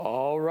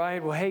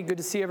right. Well, hey, good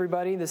to see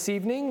everybody this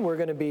evening. We're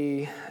going to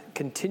be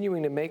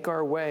continuing to make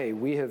our way.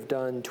 We have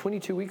done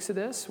 22 weeks of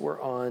this. We're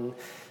on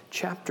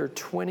chapter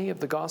 20 of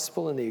the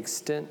gospel and the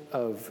extent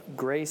of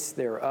grace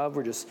thereof.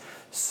 We're just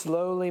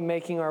slowly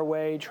making our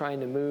way, trying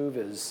to move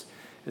as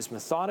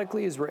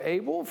methodically as we're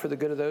able for the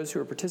good of those who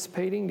are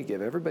participating, to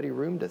give everybody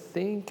room to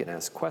think and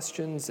ask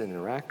questions and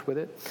interact with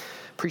it.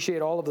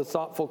 Appreciate all of the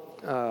thoughtful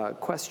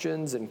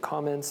questions and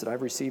comments that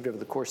I've received over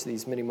the course of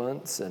these many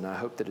months, and I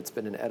hope that it's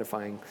been an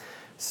edifying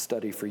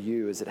study for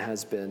you as it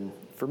has been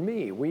for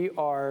me. We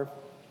are,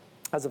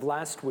 as of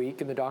last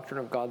week, in the doctrine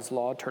of God's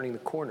law, turning the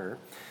corner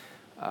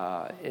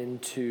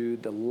into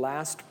the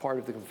last part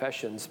of the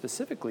confession,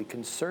 specifically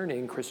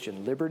concerning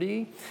Christian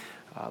liberty,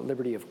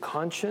 liberty of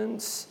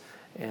conscience,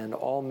 and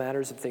all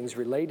matters of things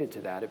related to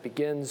that. It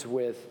begins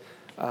with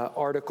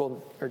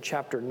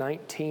chapter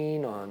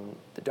 19 on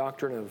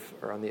the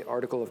on the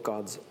article of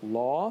God's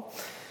law.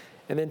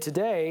 And then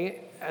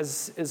today,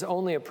 as is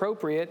only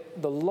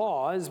appropriate, the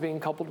law is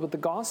being coupled with the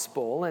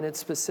gospel, and it's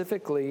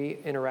specifically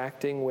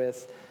interacting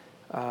with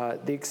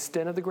the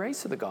extent of the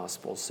grace of the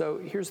gospel. So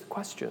here's the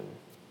question.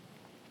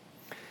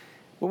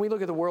 When we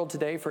look at the world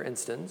today, for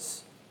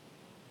instance,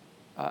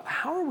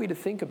 how are we to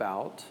think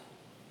about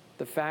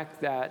the fact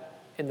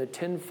that in the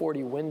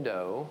 1040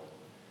 window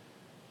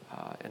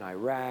in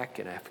Iraq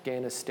and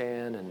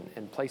Afghanistan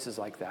and places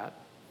like that,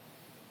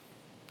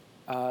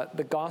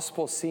 the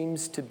gospel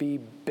seems to be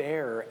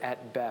bare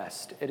at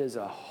best. It is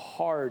a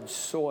hard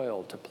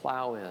soil to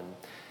plow in,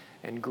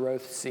 and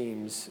growth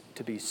seems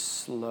to be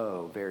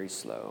slow, very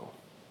slow.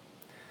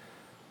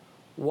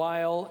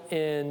 While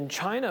in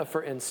China,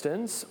 for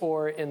instance,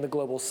 or in the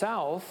global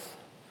south,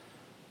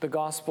 the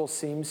gospel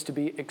seems to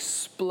be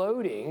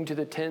exploding to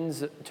the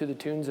tunes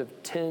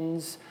of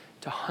tens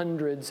to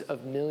hundreds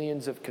of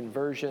millions of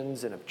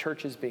conversions and of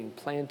churches being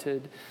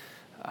planted.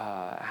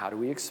 How do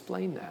we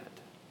explain that?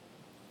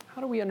 How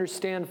do we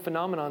understand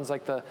phenomenons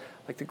like the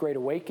Great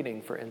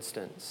Awakening, for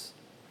instance,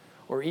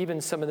 or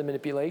even some of the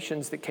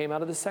manipulations that came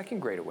out of the Second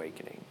Great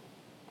Awakening?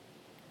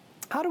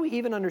 How do we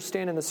even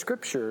understand in the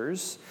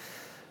Scriptures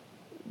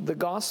the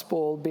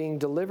gospel being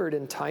delivered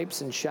in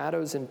types and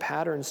shadows and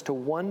patterns to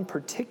one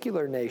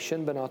particular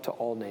nation, but not to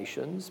all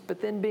nations,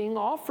 but then being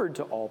offered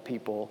to all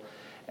people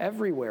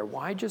everywhere?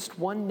 Why just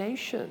one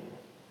nation?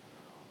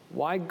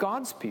 Why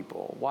God's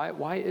people?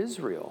 Why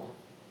Israel?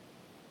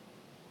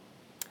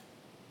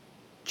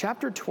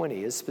 Chapter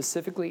 20 is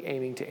specifically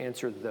aiming to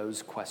answer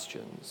those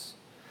questions.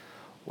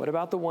 What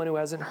about the one who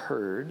hasn't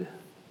heard?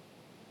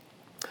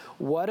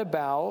 What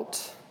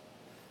about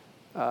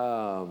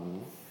how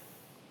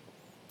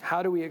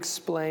do we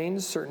explain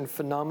certain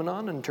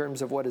phenomenon in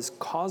terms of what is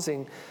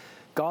causing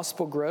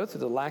gospel growth or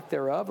the lack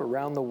thereof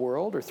around the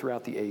world or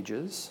throughout the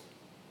ages?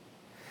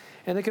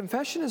 And the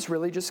confession is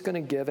really just going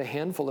to give a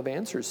handful of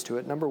answers to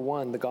it. Number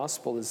one, the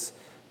gospel is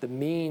the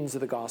means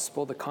of the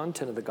gospel, the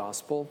content of the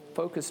gospel,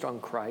 focused on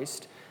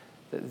Christ.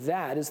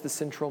 That is the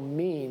central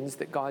means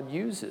that God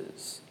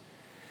uses.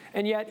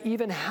 And yet,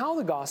 even how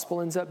the gospel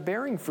ends up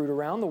bearing fruit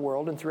around the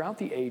world and throughout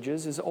the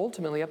ages is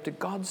ultimately up to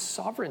God's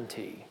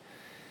sovereignty.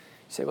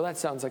 You say, well, that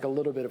sounds like a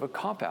little bit of a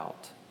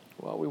cop-out.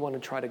 Well, we want to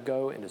try to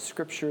go into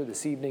Scripture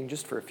this evening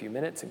just for a few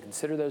minutes and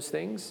consider those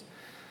things.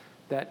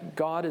 That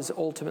God is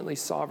ultimately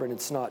sovereign.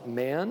 It's not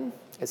man.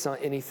 It's not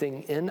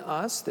anything in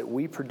us that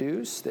we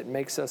produce that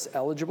makes us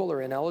eligible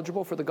or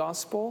ineligible for the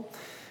gospel.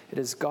 It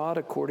is God,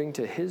 according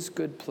to his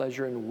good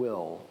pleasure and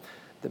will,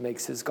 that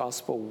makes his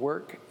gospel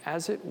work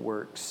as it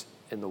works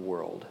in the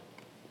world.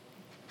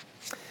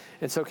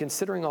 And so,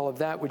 considering all of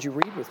that, would you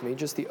read with me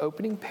just the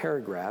opening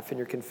paragraph in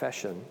your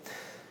confession?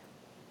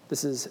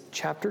 This is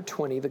chapter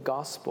 20, the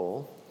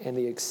gospel and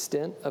the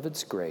extent of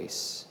its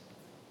grace.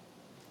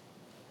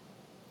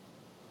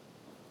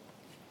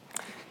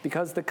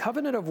 Because the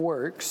covenant of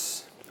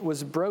works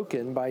was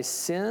broken by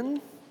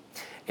sin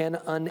and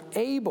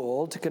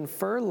unable to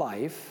confer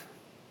life,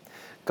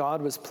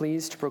 God was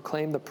pleased to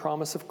proclaim the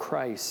promise of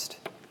Christ,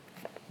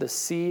 the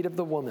seed of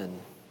the woman,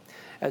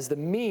 as the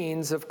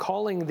means of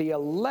calling the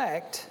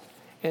elect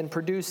and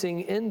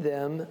producing in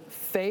them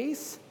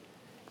faith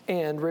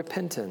and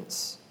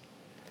repentance.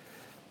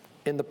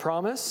 In this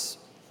promise,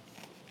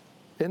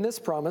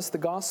 the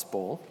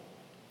gospel,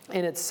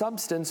 in its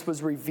substance,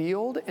 was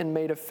revealed and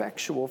made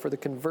effectual for the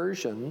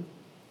conversion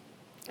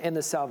and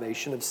the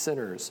salvation of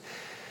sinners.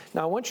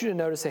 Now, I want you to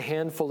notice a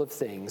handful of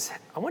things.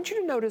 I want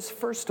you to notice,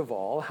 first of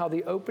all, how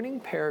the opening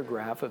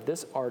paragraph of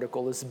this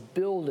article is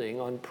building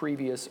on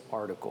previous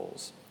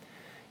articles.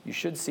 You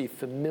should see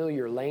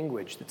familiar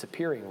language that's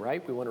appearing,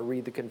 right? We want to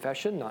read the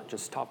confession, not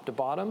just top to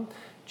bottom,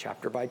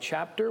 chapter by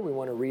chapter. We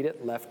want to read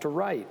it left to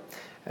right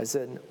as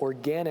an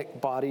organic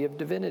body of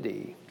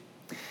divinity.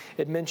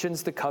 It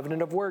mentions the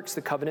covenant of works,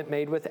 the covenant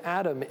made with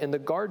Adam in the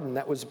garden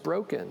that was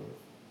broken.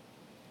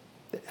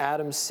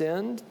 Adam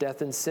sinned,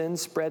 death and sin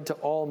spread to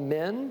all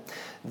men.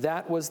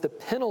 That was the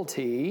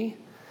penalty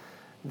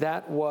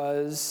that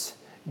was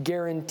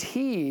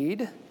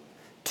guaranteed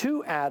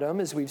to Adam,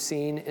 as we've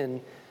seen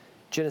in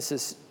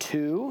Genesis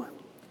 2.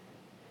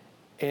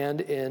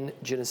 and in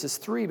Genesis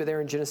 3. But there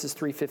in Genesis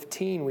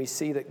 3:15, we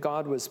see that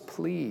God was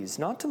pleased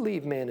not to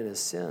leave man in his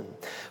sin,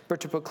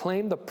 but to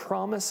proclaim the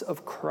promise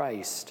of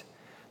Christ,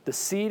 the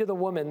seed of the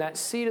woman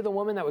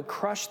that would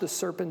crush the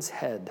serpent's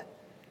head.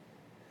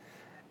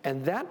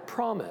 And that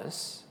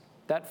promise,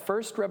 that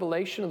first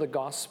revelation of the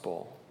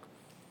gospel,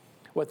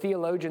 what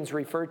theologians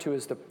refer to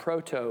as the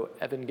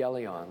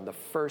proto-evangelion, the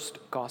first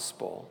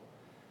gospel.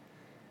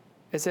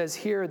 It says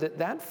here that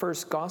that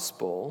first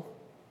gospel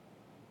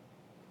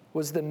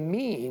was the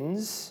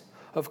means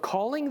of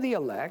calling the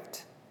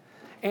elect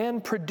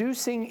and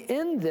producing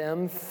in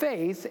them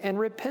faith and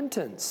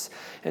repentance.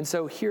 And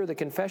so here the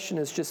confession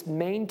is just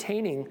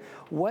maintaining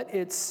what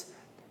it's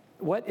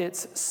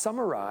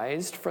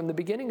summarized from the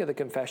beginning of the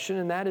confession,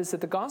 and that is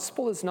that the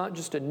gospel is not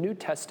just a New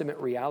Testament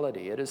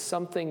reality. It is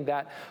something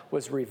that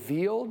was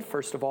revealed,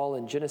 first of all,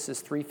 in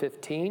Genesis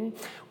 3:15,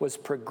 was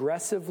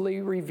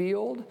progressively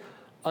revealed,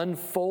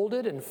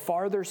 unfolded in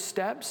farther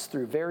steps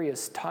through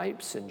various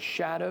types and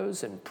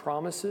shadows and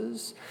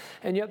promises,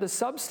 and yet the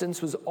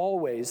substance was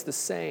always the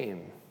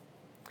same.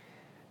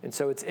 And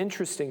so it's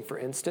interesting, for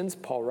instance,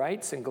 Paul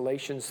writes in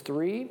Galatians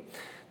 3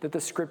 that the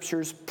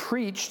scriptures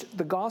preached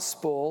the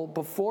gospel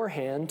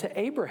beforehand to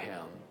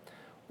Abraham.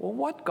 Well,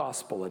 what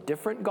gospel? A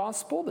different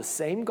gospel? The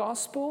same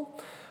gospel?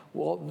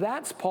 Well,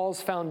 that's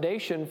Paul's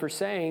foundation for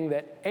saying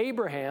that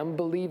Abraham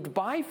believed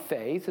by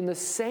faith in the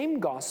same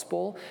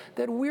gospel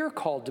that we're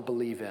called to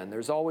believe in.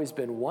 There's always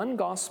been one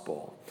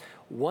gospel,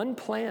 one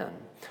plan,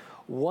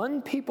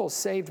 one people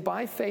saved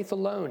by faith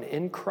alone,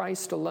 in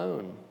Christ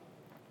alone.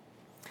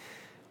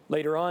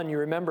 Later on, you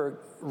remember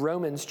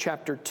Romans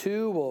chapter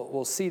 2.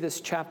 We'll see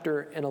this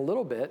chapter in a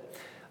little bit.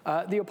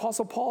 The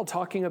Apostle Paul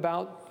talking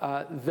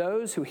about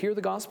those who hear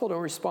the gospel,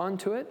 don't respond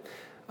to it.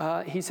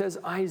 He says,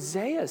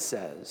 Isaiah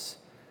says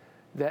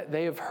that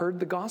they have heard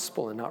the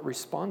gospel and not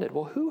responded.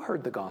 Well, who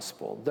heard the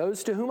gospel?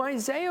 Those to whom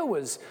Isaiah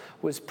was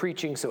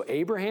preaching. So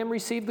Abraham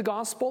received the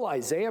gospel.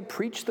 Isaiah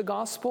preached the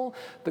gospel.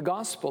 The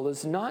gospel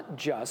is not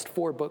just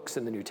 4 books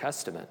in the New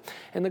Testament.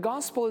 And the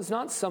gospel is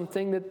not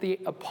something that the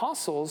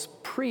apostles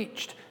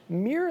preached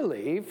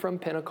merely from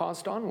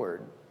Pentecost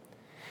onward.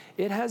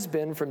 It has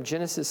been from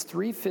Genesis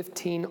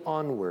 3:15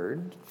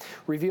 onward,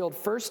 revealed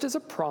first as a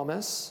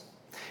promise,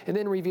 and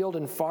then revealed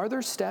in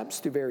farther steps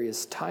through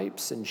various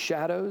types and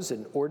shadows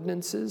and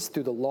ordinances,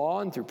 through the law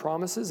and through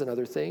promises and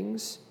other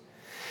things.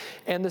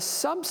 And the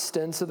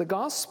substance of the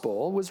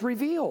gospel was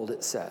revealed,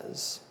 it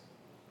says.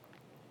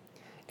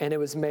 And it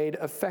was made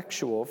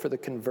effectual for the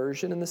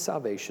conversion and the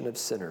salvation of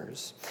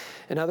sinners.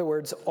 In other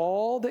words,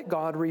 all that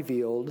God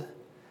revealed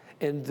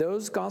in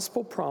those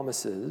gospel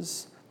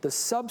promises, the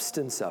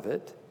substance of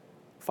it,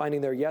 finding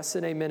their yes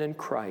and amen in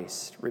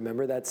Christ.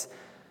 Remember, that's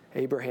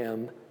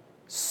Abraham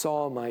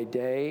saw my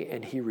day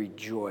and he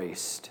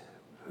rejoiced.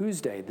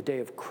 Whose day? The day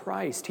of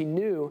Christ. He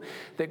knew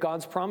that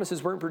God's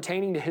promises weren't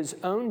pertaining to his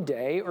own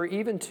day or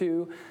even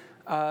to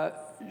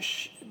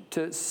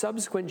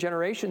subsequent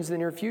generations in the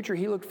near future.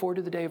 He looked forward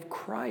to the day of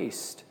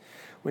Christ,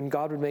 when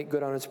God would make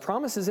good on his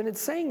promises. And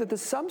it's saying that the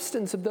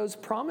substance of those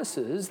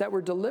promises that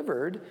were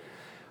delivered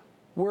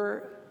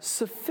were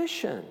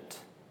sufficient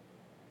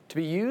to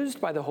be used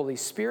by the Holy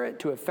Spirit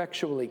to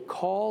effectually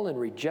call and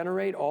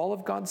regenerate all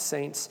of God's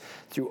saints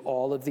through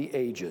all of the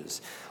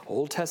ages.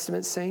 Old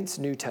Testament saints,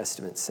 New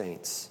Testament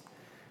saints.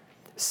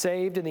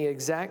 Saved in the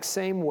exact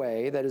same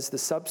way, that is the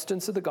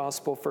substance of the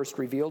gospel first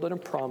revealed in a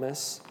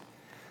promise,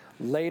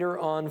 later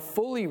on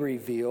fully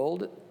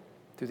revealed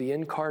through the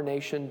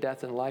incarnation,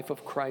 death, and life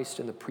of Christ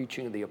and the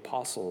preaching of the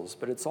apostles.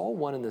 But it's all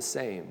one and the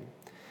same.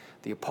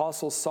 The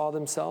apostles saw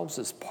themselves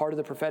as part of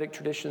the prophetic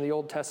tradition of the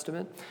Old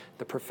Testament.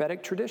 The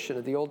prophetic tradition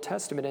of the Old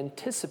Testament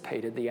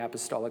anticipated the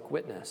apostolic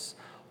witness.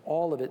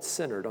 All of it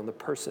centered on the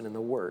person and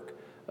the work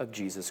of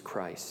Jesus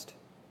Christ.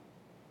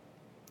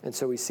 And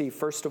so we see,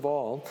 first of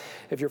all,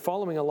 if you're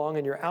following along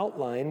in your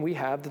outline, we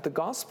have that the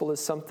gospel is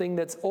something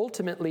that's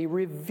ultimately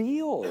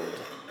revealed.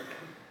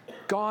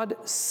 God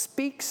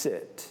speaks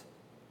it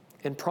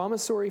in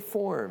promissory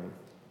form,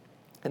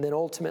 and then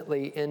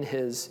ultimately in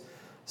his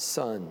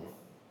Son.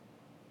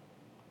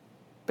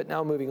 But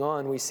now moving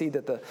on, we see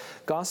that the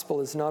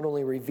gospel is not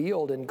only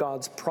revealed in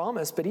God's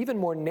promise, but even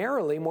more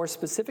narrowly, more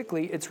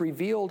specifically, it's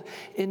revealed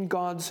in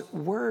God's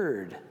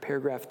word.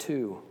 Paragraph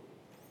 2.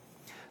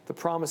 The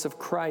promise of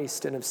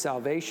Christ and of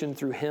salvation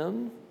through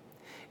him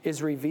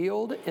is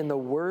revealed in the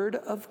word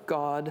of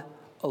God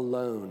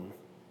alone.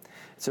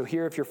 So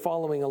here, if you're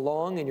following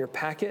along in your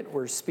packet,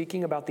 we're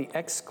speaking about the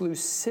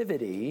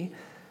exclusivity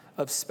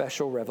of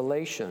special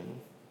revelation.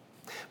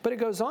 But it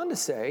goes on to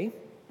say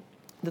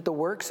that the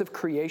works of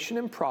creation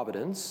and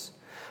providence,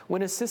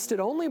 when assisted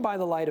only by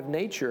the light of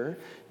nature,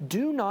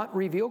 do not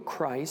reveal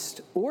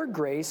Christ or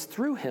grace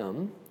through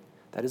him,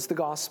 that is the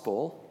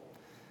gospel,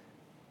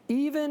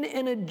 even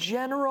in a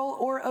general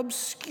or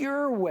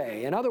obscure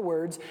way. In other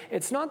words,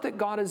 it's not that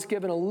God has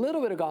given a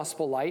little bit of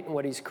gospel light in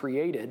what he's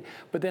created,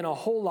 but then a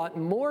whole lot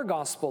more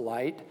gospel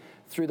light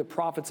through the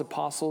prophets,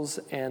 apostles,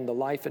 and the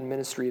life and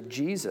ministry of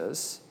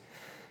Jesus.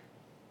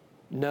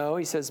 No,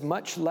 he says,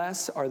 much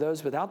less are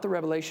those without the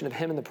revelation of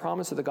him and the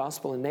promise of the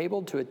gospel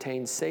enabled to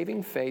attain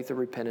saving faith or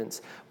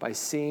repentance by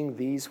seeing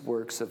these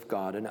works of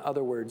God. In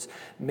other words,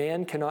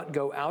 man cannot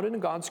go out into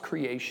God's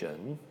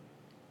creation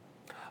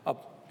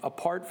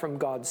apart from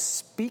God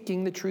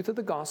speaking the truth of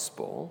the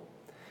gospel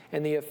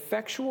and the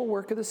effectual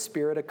work of the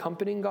Spirit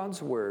accompanying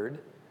God's word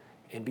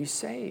and be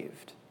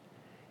saved.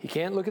 He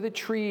can't look at the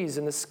trees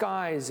and the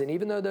skies, and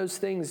even though those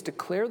things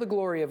declare the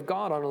glory of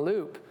God on a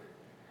loop,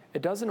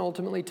 it doesn't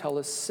ultimately tell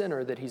a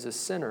sinner that he's a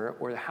sinner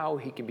or how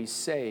he can be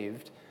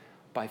saved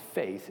by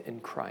faith in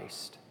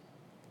Christ.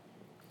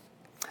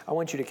 I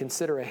want you to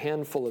consider a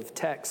handful of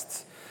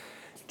texts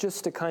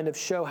just to kind of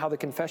show how the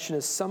confession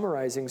is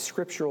summarizing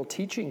scriptural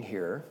teaching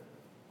here.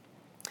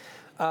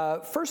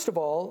 First of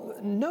all,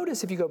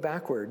 notice if you go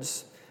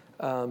backwards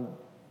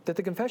that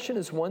the confession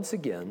is once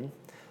again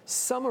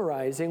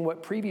summarizing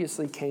what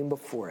previously came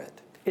before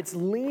it. It's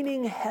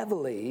leaning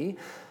heavily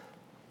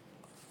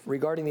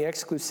regarding the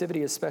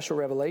exclusivity of special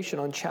revelation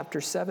on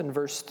chapter 7,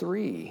 verse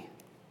 3.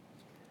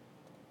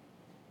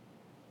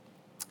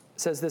 It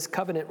says, this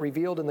covenant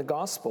revealed in the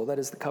gospel, that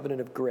is the covenant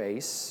of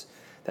grace,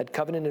 that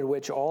covenant in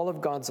which all of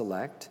God's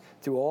elect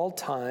through all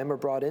time are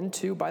brought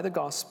into by the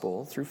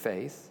gospel through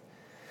faith,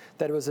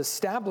 that it was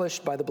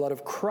established by the blood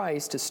of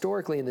Christ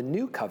historically in the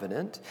new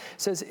covenant,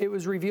 says it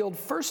was revealed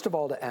first of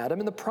all to Adam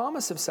in the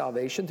promise of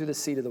salvation through the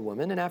seed of the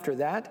woman, and after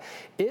that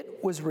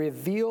it was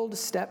revealed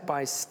step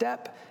by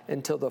step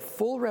until the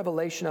full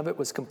revelation of it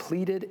was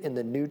completed in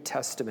the New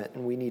Testament.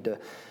 And we need to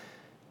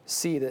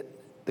see that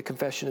the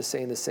confession is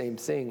saying the same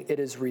thing. It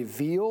is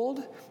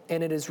revealed,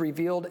 and it is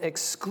revealed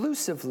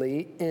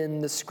exclusively in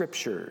the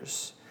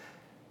Scriptures,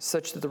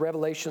 such that the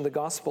revelation of the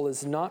gospel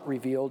is not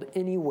revealed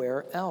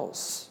anywhere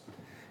else.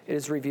 It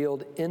is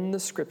revealed in the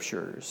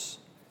Scriptures.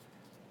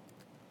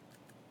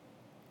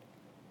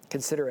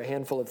 Consider a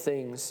handful of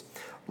things.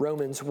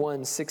 Romans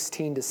 1,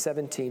 16 to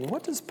 17.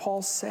 What does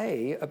Paul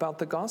say about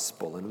the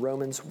gospel in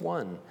Romans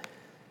 1,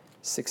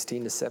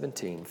 16 to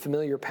 17?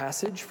 Familiar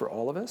passage for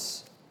all of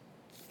us.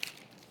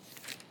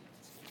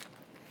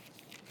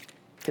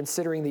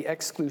 Considering the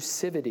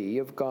exclusivity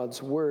of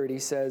God's word, he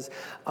says,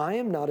 I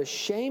am not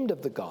ashamed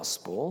of the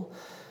gospel,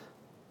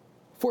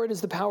 for it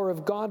is the power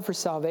of God for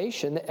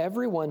salvation to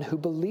everyone who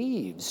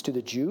believes, to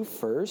the Jew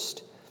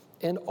first,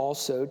 and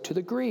also to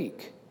the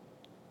Greek.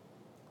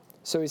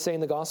 So he's saying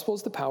the gospel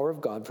is the power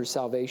of God for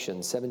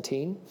salvation.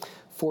 17,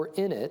 for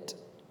in it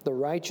the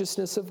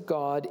righteousness of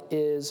God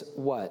is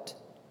what?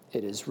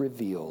 It is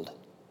revealed.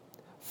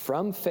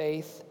 From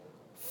faith,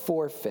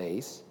 for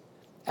faith,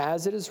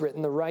 as it is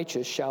written, the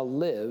righteous shall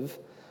live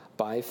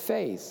by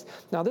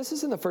faith. Now, this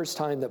isn't the first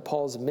time that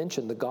Paul's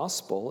mentioned the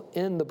gospel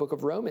in the book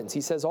of Romans.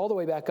 He says all the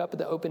way back up at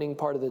the opening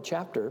part of the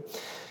chapter,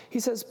 he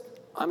says,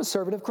 I'm a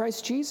servant of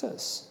Christ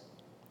Jesus.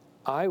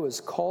 I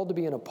was called to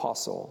be an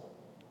apostle.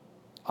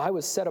 I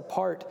was set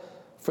apart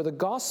for the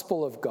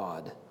gospel of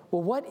God.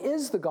 Well, what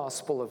is the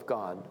gospel of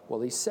God?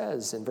 Well, he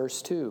says in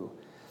verse 2,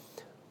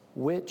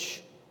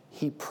 which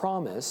he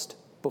promised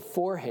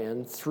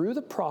beforehand through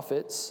the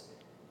prophets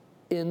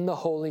in the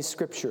Holy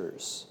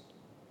Scriptures.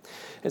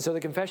 And so the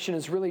confession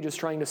is really just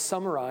trying to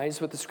summarize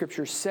what the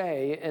Scriptures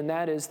say, and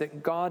that is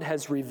that God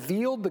has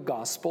revealed the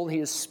gospel. He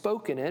has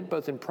spoken it,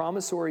 both in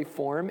promissory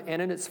form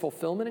and in its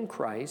fulfillment in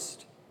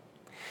Christ.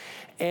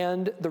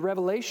 And the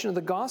revelation of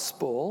the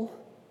gospel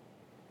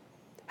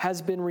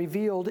has been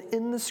revealed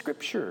in the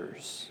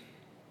Scriptures,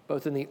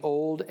 both in the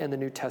Old and the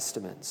New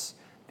Testaments.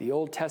 The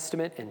Old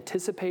Testament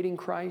anticipating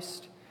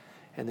Christ,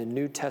 and the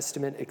New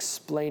Testament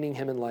explaining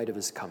him in light of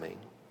his coming.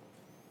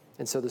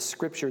 And so the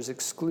Scriptures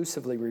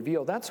exclusively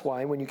reveal. That's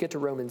why when you get to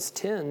Romans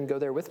 10, go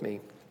there with me,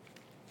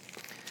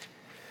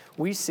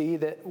 we see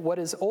that what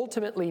is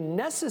ultimately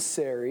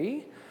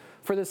necessary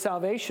for the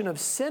salvation of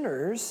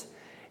sinners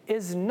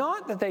is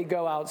not that they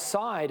go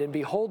outside and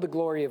behold the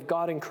glory of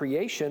God in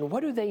creation.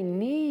 What do they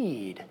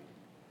need?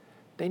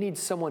 They need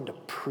someone to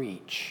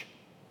preach.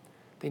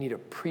 They need a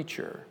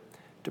preacher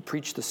to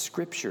preach the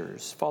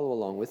Scriptures. Follow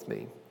along with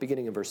me,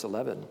 beginning in verse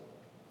 11.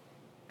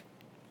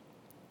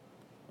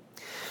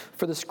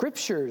 For the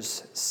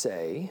Scriptures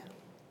say,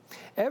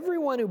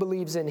 everyone who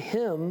believes in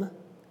him,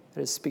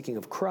 that is speaking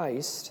of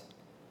Christ,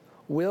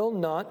 will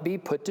not be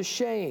put to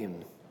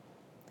shame.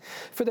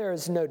 For there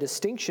is no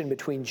distinction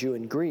between Jew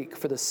and Greek,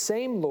 for the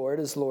same Lord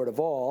is Lord of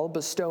all,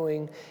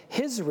 bestowing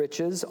his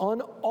riches on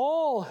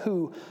all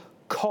who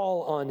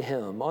call on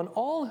him, on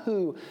all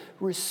who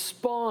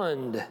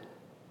respond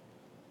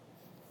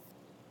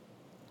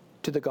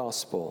to the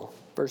gospel.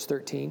 Verse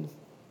 13.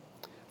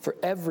 For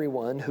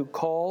everyone who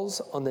calls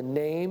on the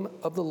name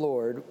of the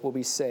Lord will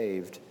be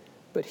saved.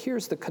 But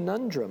here's the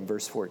conundrum,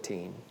 verse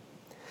 14.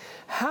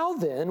 How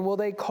then will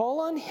they call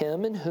on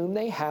him in whom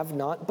they have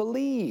not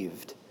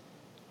believed?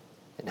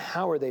 And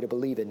how are they to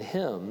believe in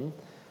him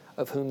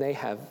of whom they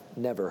have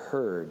never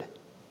heard?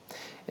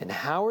 And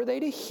how are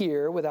they to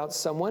hear without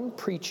someone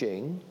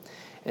preaching?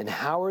 And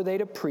how are they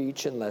to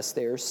preach unless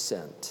they are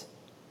sent?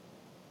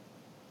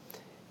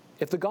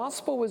 If the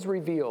gospel was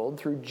revealed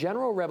through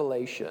general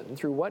revelation,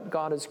 through what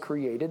God has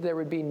created, there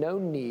would be no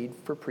need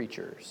for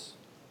preachers.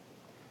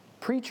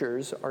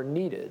 Preachers are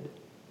needed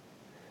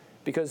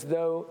because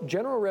though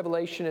general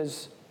revelation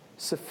is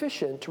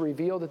sufficient to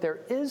reveal that there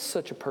is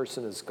such a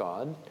person as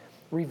God,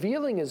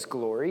 revealing his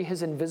glory,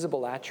 his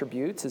invisible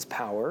attributes, his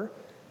power,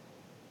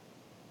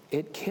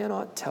 it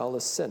cannot tell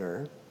a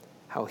sinner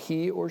how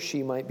he or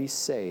she might be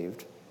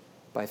saved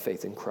by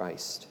faith in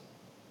Christ.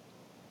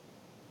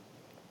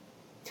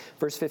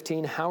 Verse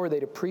 15, how are they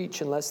to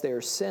preach unless they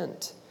are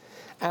sent?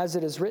 As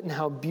it is written,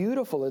 how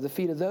beautiful are the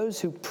feet of those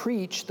who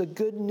preach the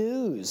good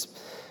news.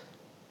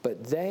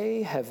 But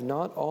they have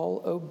not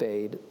all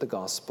obeyed the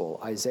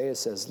gospel. Isaiah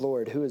says,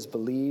 Lord, who has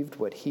believed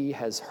what he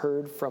has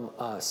heard from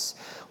us?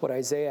 What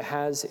Isaiah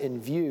has in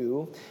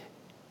view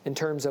in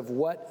terms of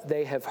what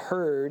they have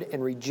heard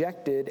and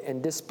rejected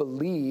and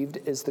disbelieved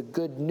is the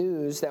good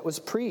news that was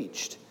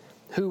preached.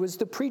 Who was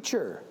the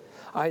preacher?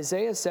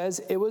 Isaiah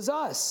says it was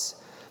us.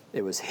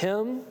 It was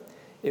him.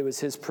 It was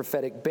his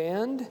prophetic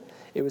band.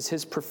 It was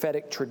his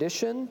prophetic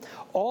tradition.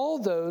 All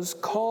those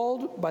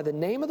called by the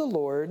name of the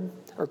Lord,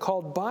 or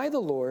called by the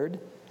Lord,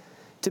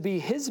 to be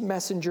his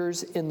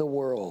messengers in the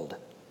world.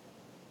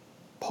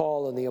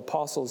 Paul and the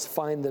apostles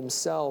find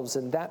themselves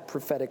in that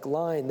prophetic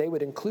line. They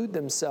would include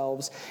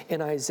themselves in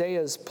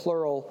Isaiah's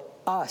plural,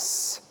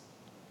 us.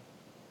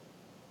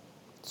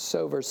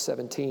 So, verse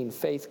 17,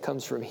 faith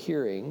comes from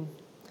hearing,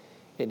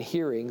 and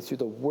hearing through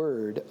the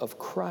word of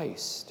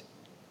Christ.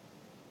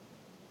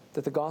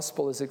 That the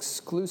gospel is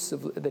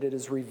exclusive, that it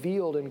is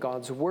revealed in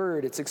God's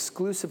word. It's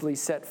exclusively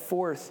set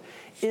forth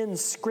in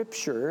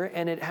Scripture,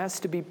 and it has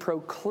to be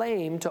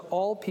proclaimed to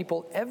all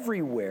people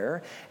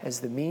everywhere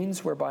as the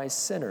means whereby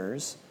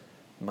sinners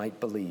might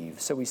believe.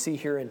 So we see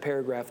here in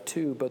paragraph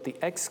 2 both the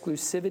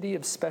exclusivity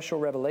of special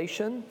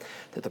revelation,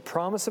 that the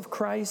promise of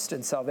Christ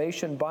and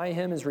salvation by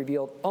him is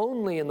revealed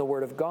only in the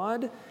word of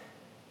God,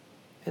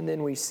 and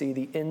then we see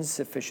the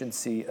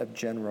insufficiency of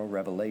general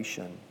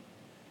revelation.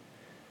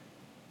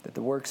 That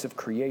the works of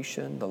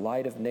creation, the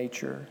light of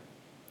nature,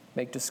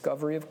 make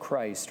discovery of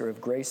Christ or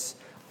of grace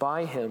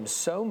by him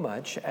so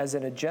much as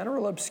in a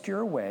general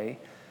obscure way,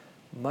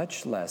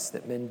 much less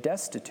that men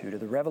destitute of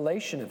the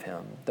revelation of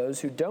him,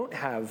 those who don't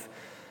have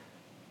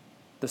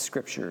the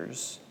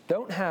scriptures,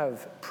 don't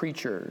have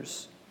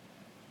preachers,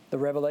 the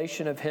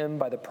revelation of him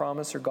by the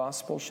promise or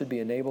gospel should be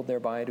enabled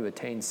thereby to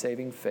attain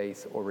saving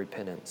faith or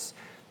repentance.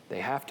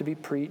 They have to be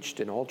preached,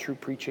 and all true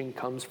preaching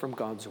comes from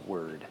God's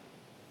word.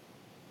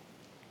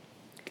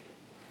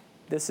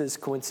 This is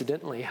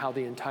coincidentally how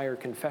the entire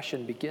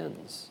confession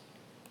begins.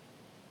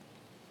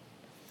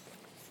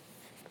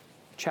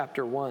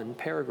 Chapter 1,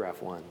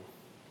 paragraph 1.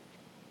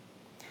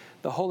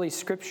 The Holy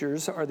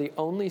Scriptures are the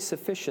only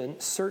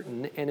sufficient,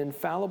 certain, and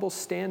infallible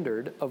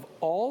standard of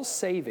all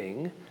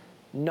saving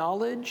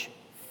knowledge,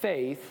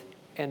 faith,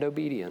 and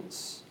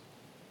obedience.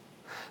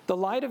 The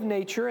light of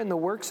nature and the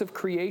works of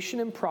creation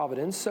and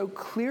providence so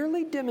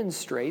clearly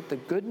demonstrate the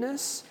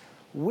goodness,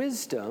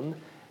 wisdom,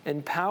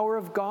 and power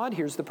of God,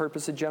 here's the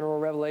purpose of general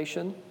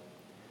revelation,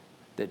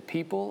 that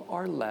people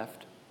are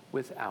left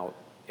without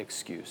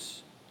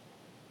excuse.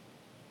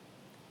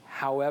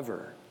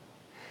 However,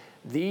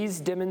 these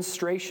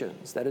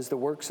demonstrations, that is the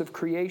works of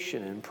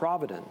creation and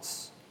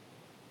providence,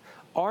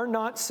 are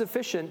not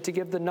sufficient to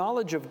give the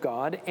knowledge of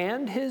God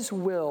and his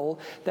will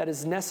that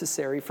is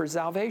necessary for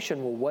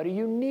salvation. Well, what do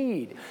you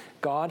need?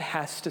 God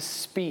has to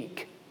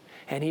speak,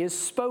 and he has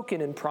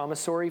spoken in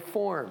promissory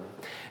form.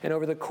 And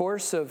over the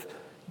course of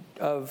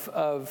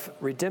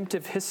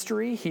redemptive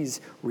history, he's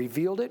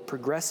revealed it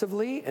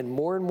progressively and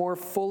more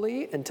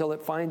fully until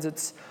it finds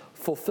its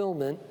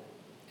fulfillment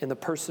in the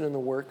person and the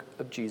work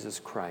of Jesus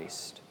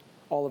Christ,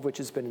 all of which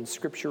has been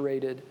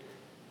inscripturated.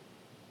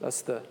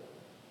 Thus, the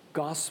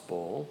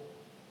gospel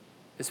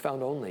is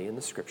found only in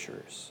the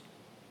Scriptures.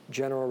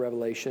 General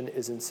revelation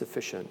isn't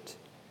sufficient.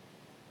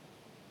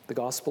 The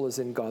gospel is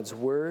in God's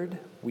word.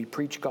 We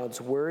preach God's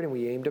word, and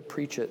we aim to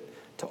preach it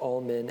to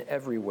all men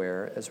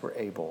everywhere as we're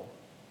able.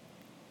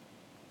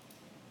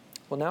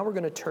 Well, now we're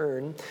going to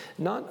turn,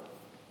 not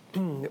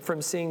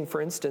from seeing, for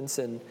instance,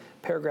 in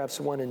paragraphs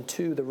 1 and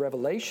 2, the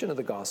revelation of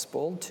the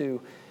gospel, to,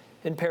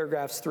 in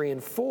paragraphs 3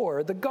 and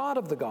 4, the God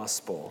of the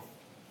gospel.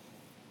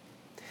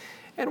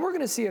 And we're going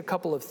to see a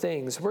couple of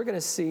things. We're going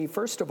to see,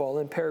 first of all,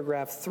 in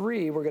paragraph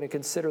 3, we're going to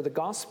consider the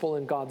gospel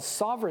and God's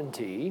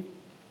sovereignty.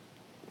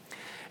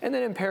 And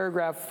then in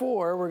paragraph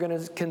 4, we're going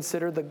to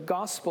consider the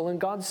gospel and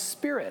God's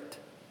spirit.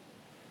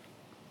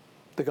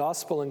 The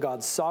gospel and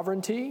God's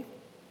sovereignty,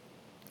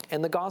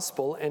 and the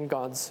gospel and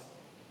God's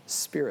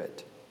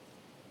spirit.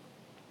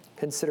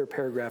 Consider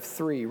paragraph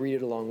 3. Read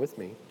it along with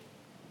me.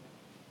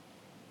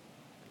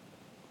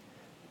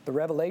 The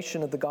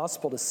revelation of the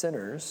gospel to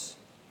sinners,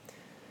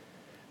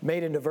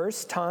 made in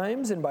diverse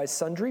times and by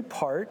sundry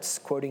parts,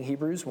 quoting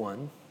Hebrews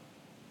 1,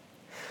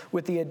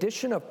 with the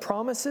addition of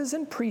promises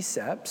and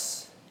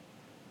precepts,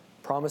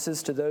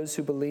 promises to those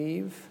who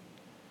believe,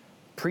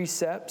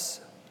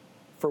 precepts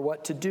for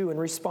what to do in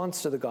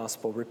response to the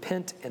gospel,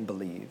 repent and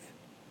believe.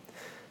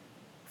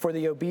 For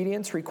the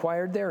obedience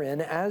required therein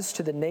as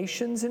to the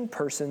nations and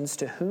persons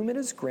to whom it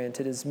is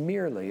granted is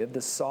merely of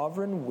the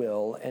sovereign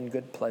will and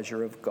good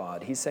pleasure of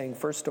God. He's saying,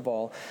 first of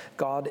all,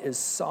 God is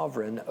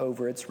sovereign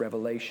over its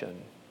revelation.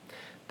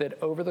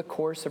 That over the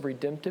course of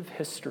redemptive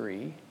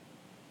history,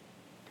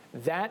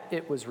 that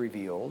it was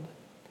revealed,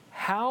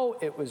 how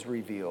it was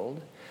revealed,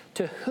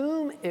 to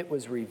whom it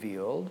was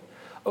revealed,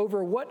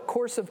 over what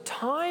course of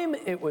time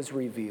it was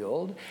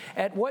revealed,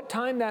 at what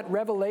time that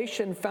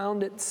revelation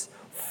found its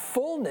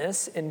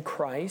fullness in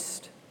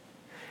Christ,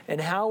 and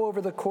how over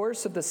the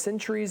course of the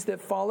centuries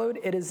that followed,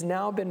 it has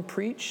now been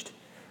preached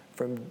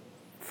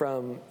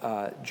from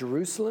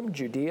Jerusalem,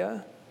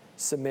 Judea,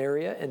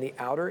 Samaria, and the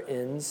outer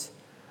ends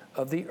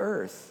of the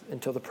earth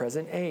until the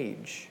present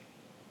age.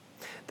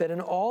 That in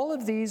all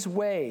of these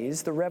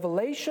ways, the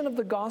revelation of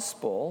the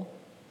gospel,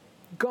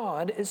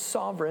 God is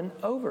sovereign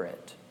over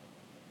it.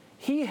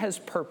 He has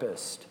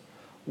purposed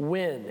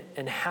when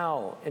and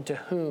how and to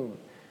whom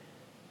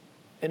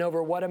and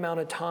over what amount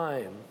of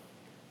time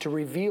to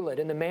reveal it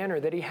in the manner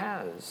that He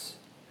has.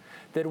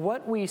 That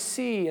what we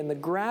see in the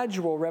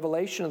gradual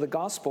revelation of the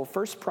gospel,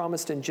 first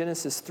promised in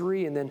Genesis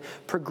 3 and then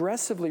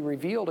progressively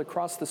revealed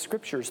across the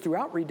Scriptures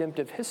throughout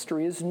redemptive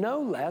history, is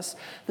no less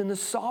than the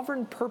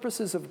sovereign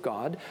purposes of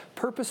God,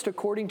 purposed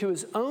according to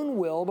His own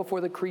will before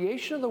the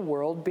creation of the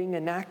world, being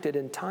enacted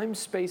in time,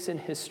 space,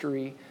 and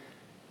history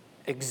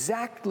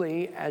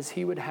exactly as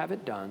He would have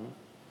it done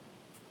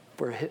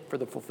for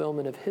the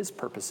fulfillment of His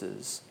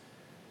purposes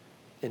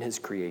in His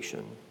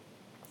creation,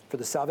 for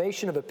the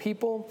salvation of a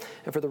people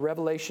and for the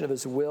revelation of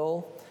His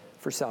will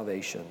for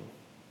salvation.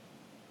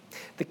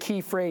 The key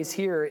phrase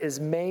here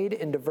is made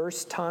in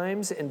diverse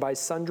times and by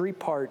sundry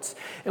parts.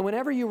 And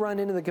whenever you run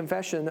into the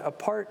confession a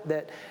part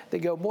that they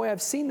go, boy,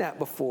 I've seen that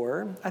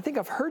before, I think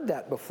I've heard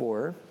that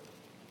before,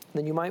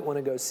 then you might want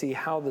to go see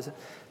how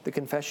the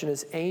confession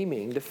is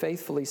aiming to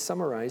faithfully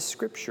summarize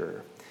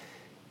Scripture.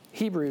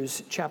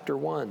 Hebrews chapter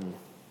 1.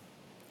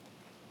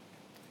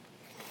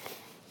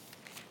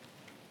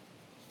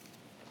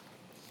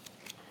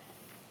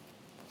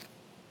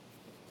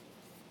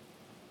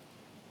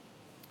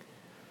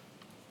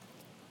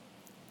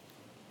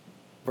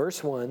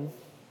 Verse 1,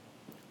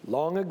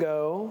 long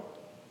ago,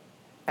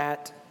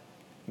 at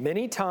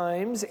many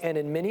times and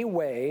in many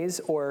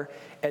ways, or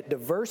at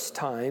diverse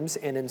times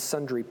and in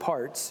sundry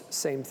parts,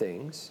 same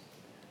things,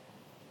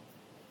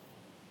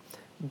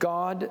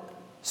 God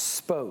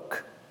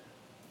spoke.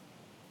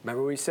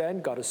 Remember we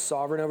said God is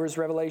sovereign over His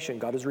revelation.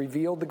 God has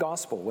revealed the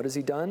gospel. What has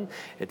He done?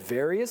 At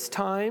various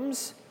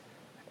times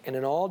and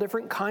in all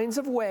different kinds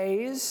of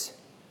ways,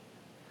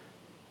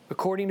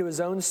 according to His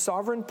own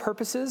sovereign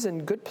purposes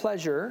and good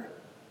pleasure,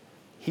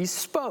 He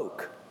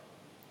spoke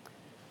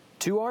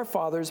to our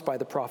fathers by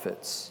the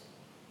prophets.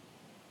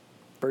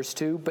 Verse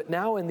 2, but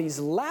now in these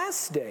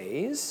last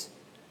days,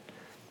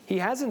 He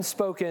hasn't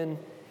spoken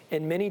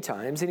in many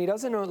times, and He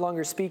doesn't no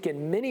longer speak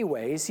in many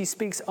ways. He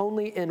speaks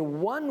only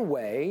in one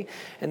way,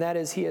 and that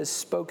is He has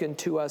spoken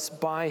to us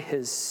by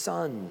His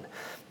Son.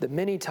 The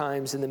many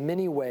times and the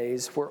many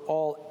ways were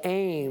all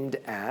aimed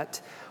at,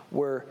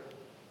 were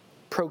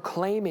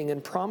proclaiming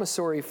in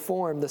promissory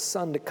form the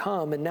Son to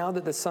come. And now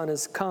that the Son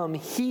has come,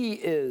 He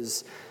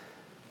is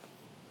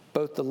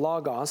both the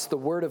Logos, the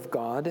Word of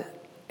God,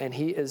 and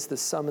He is the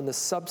sum and the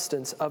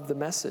substance of the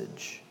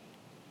message.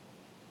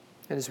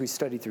 And as we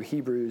study through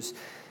Hebrews,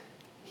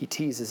 he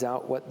teases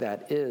out what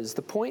that is.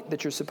 The point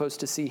that you're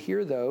supposed to see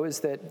here, though, is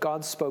that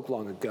God spoke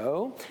long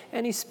ago,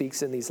 and He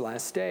speaks in these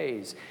last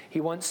days. He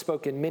once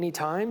spoke in many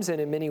times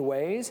and in many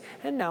ways,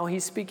 and now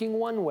He's speaking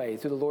one way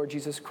through the Lord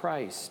Jesus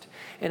Christ.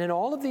 And in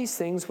all of these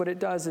things, what it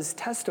does is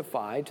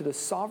testify to the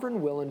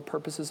sovereign will and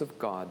purposes of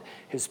God,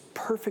 His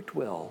perfect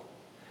will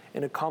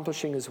in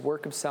accomplishing His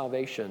work of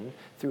salvation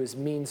through His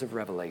means of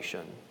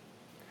revelation.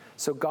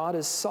 So God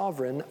is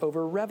sovereign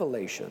over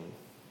revelation.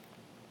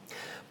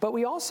 But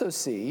we also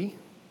see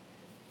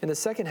in the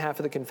second half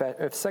of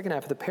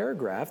the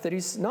paragraph that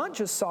He's not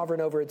just sovereign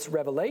over its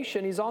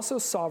revelation, He's also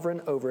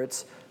sovereign over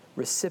its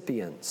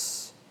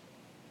recipients.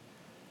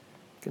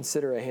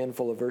 Consider a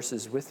handful of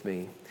verses with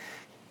me.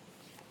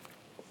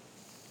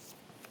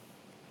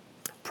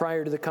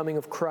 Prior to the coming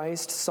of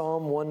Christ,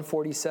 Psalm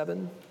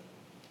 147.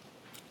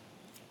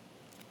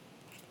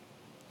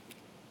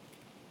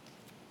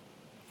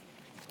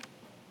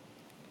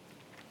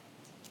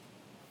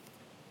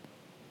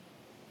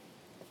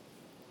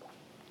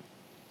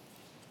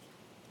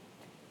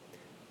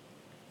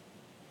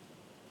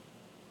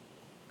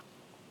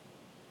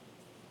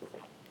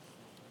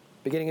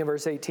 Beginning in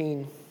verse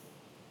 18.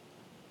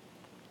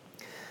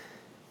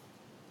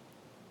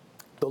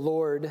 The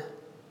Lord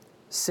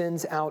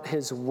sends out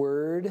His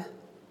word,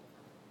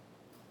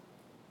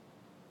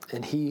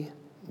 and He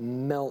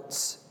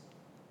melts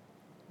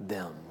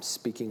them.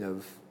 Speaking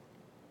of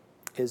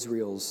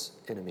Israel's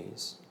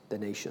enemies, the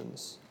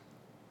nations.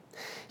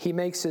 He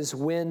makes His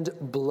wind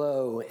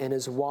blow and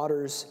His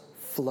waters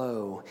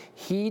flow.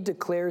 He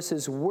declares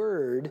His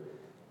word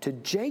to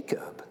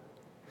Jacob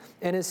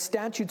and His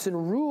statutes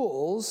and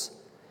rules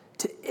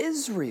to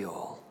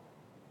Israel.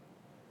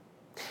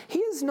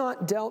 He has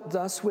not dealt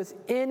thus with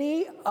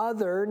any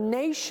other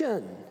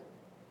nation.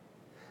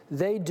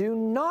 They do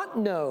not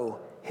know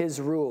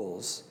his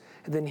rules.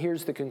 And then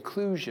here's the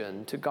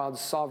conclusion to God's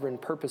sovereign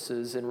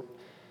purposes in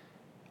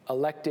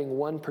electing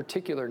one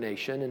particular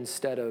nation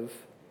instead of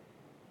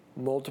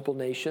multiple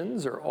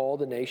nations or all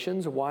the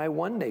nations. Why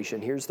one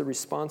nation? Here's the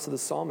response of the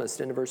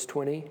psalmist in verse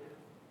 20.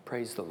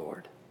 Praise the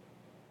Lord.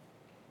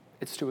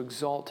 It's to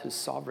exalt his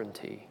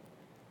sovereignty.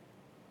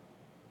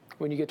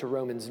 When you get to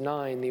Romans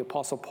 9, the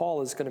Apostle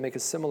Paul is going to make a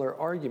similar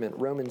argument.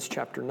 Romans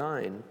chapter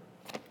 9.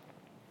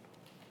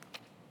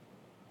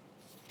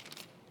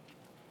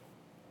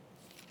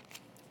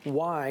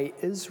 Why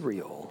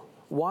Israel?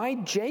 Why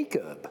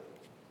Jacob?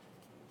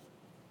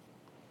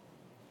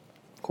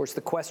 Of course, the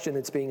question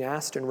that's being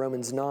asked in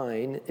Romans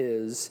 9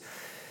 is,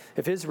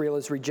 if Israel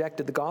has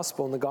rejected the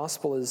gospel and the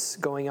gospel is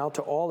going out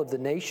to all of the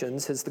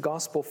nations, has the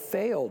gospel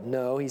failed?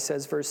 No, he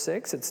says, verse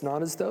 6, it's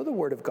not as though the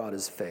word of God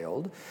has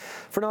failed.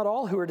 For not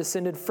all who are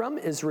descended from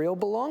Israel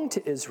belong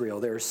to Israel.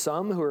 There are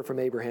some who are from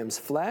Abraham's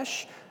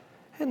flesh,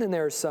 and then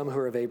there are some who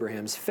are of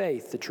Abraham's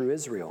faith, the true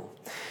Israel.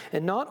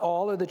 And not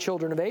all are the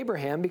children of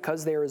Abraham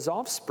because they are his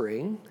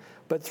offspring,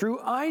 but through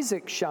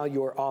Isaac shall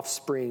your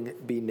offspring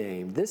be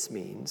named. This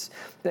means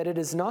that it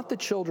is not the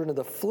children of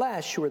the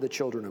flesh who are the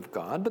children of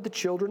God, but the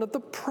children of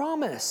the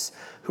promise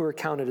who are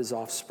counted as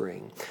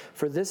offspring.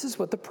 For this is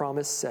what the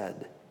promise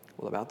said.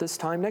 Well, about this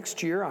time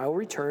next year I will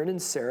return,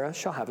 and Sarah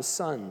shall have a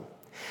son.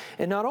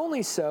 And not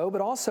only so,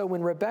 but also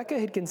when Rebekah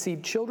had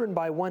conceived children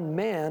by one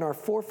man, our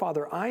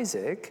forefather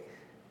Isaac,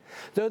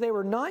 though they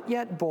were not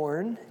yet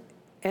born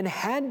and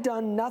had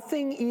done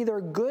nothing either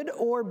good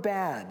or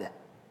bad,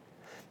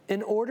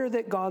 in order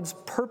that God's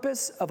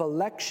purpose of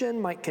election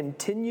might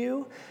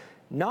continue,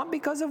 not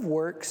because of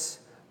works,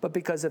 but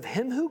because of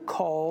him who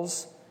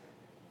calls,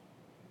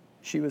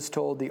 she was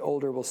told the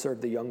older will serve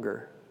the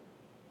younger.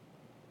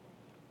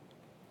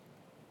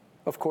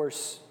 Of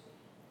course,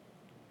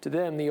 to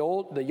them,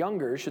 the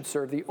younger should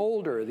serve the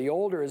older. The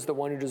older is the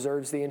one who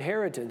deserves the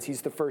inheritance.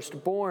 He's the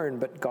firstborn,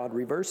 but God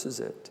reverses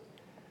it.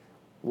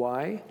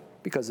 Why?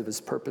 Because of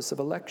his purpose of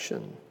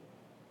election.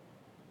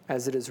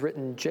 As it is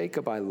written,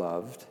 Jacob I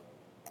loved,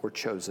 or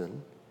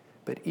chosen,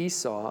 but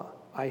Esau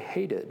I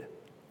hated,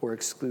 or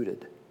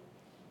excluded.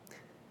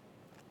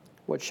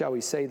 What shall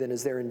we say then?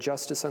 Is there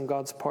injustice on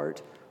God's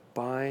part?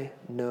 By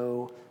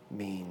no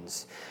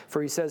means.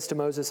 For he says to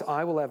Moses,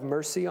 I will have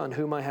mercy on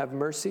whom I have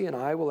mercy, and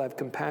I will have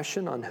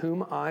compassion on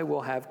whom I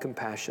will have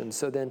compassion.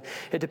 So then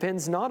it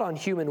depends not on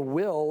human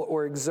will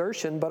or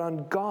exertion, but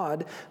on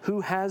God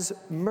who has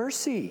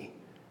mercy.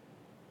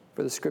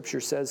 For the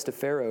scripture says to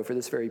Pharaoh, for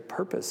this very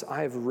purpose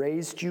I have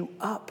raised you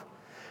up,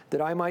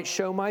 that I might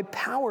show my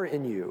power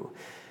in you,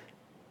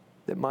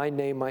 that my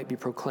name might be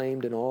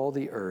proclaimed in all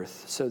the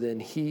earth. So then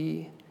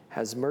he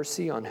has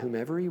mercy on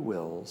whomever he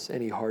wills,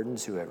 and he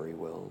hardens whoever he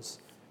wills.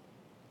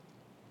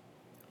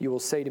 You will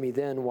say to me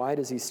then, why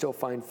does he still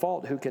find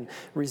fault? Who can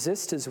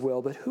resist his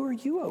will? But who are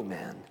you, O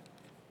man,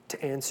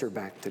 to answer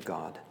back to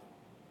God?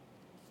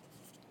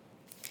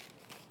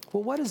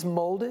 Well, what is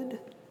molded?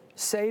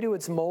 Say to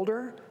its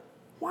molder,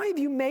 why have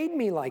you made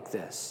me like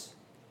this?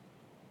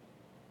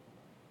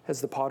 Has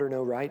the potter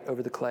no right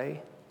over the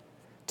clay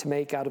to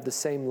make out of the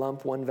same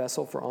lump one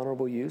vessel for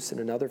honorable use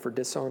and another for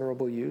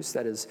dishonorable use?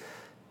 That is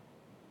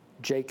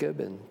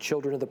Jacob and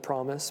children of the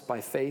promise by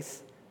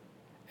faith,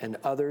 and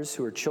others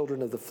who are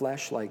children of the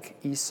flesh like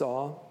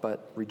Esau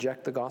but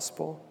reject the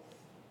gospel.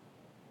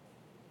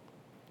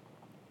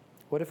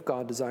 What if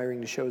God, desiring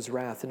to show his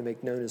wrath and to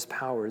make known his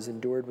power, has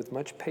endured with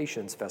much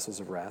patience vessels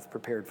of wrath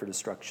prepared for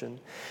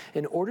destruction,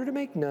 in order to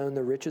make known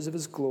the riches of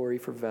his glory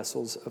for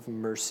vessels of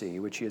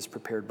mercy, which he has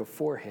prepared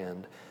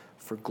beforehand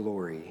for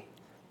glory?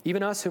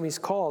 Even us whom he's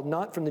called,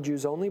 not from the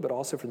Jews only, but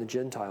also from the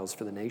Gentiles,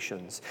 for the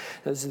nations.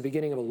 Now, this is the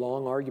beginning of a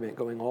long argument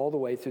going all the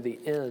way through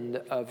the end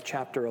of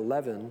chapter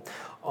 11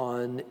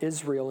 on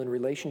Israel in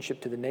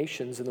relationship to the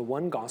nations and the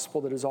one gospel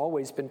that has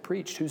always been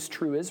preached. Who's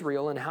true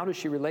Israel and how does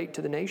she relate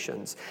to the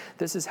nations?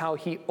 This is how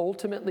he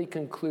ultimately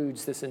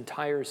concludes this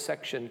entire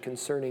section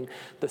concerning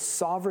the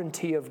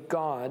sovereignty of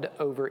God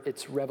over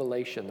its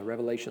revelation, the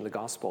revelation of the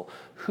gospel,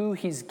 who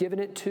he's given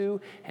it to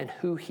and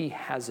who he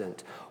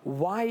hasn't.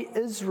 Why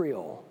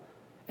Israel?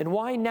 And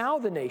why now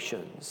the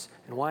nations?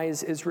 And why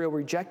is Israel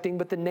rejecting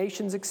but the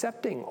nations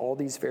accepting? All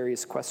these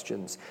various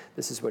questions.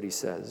 This is what he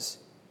says.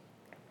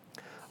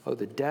 Oh,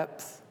 the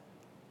depth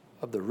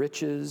of the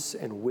riches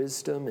and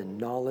wisdom and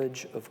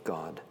knowledge of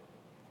God.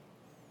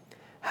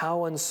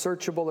 How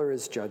unsearchable are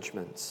his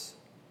judgments.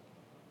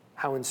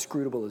 How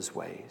inscrutable his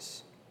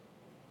ways.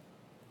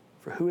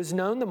 For who has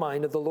known the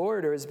mind of the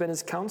Lord, or has been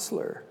his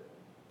counselor?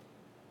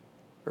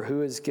 Or who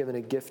has given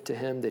a gift to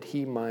him that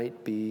he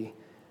might be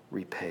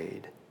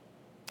repaid?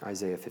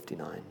 Isaiah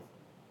 59.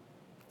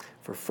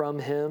 For from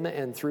him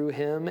and through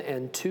him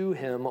and to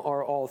him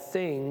are all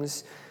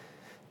things.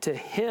 To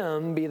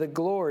him be the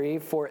glory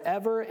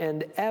forever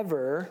and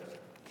ever.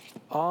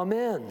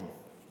 Amen.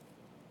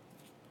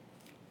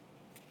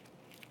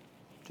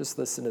 Just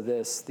listen to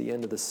this, the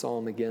end of the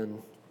psalm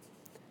again.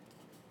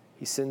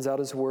 He sends out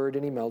his word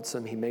and he melts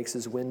them. He makes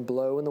his wind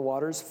blow and the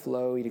waters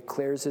flow. He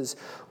declares his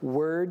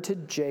word to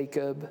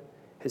Jacob,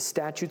 his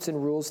statutes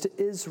and rules to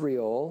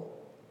Israel.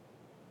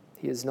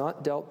 He has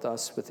not dealt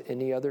thus with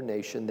any other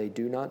nation. They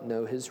do not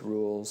know his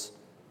rules.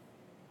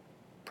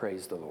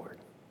 Praise the Lord.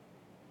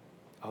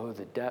 Oh,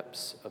 the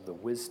depths of the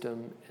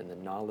wisdom and the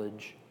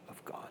knowledge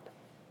of God.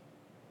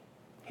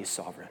 He's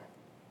sovereign.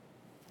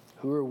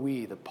 Who are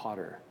we, the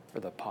potter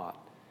or the pot,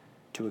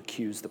 to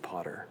accuse the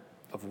potter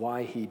of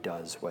why he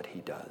does what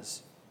he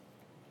does?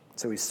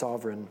 So he's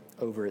sovereign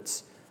over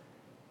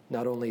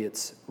not only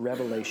its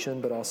revelation,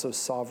 but also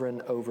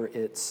sovereign over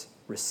its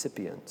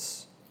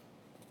recipients.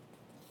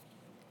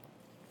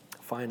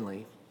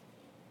 Finally,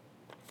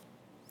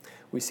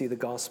 we see the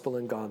gospel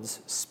in God's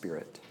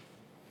Spirit.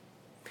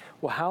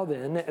 Well, how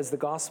then, as the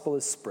gospel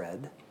is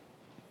spread,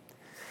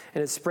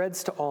 and it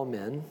spreads to all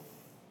men,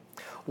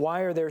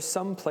 why are there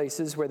some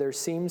places where there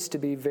seems to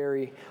be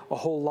a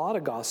whole lot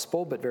of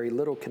gospel, but very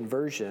little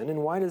conversion?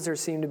 And why does there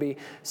seem to be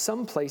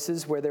some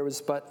places where there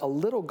was but a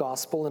little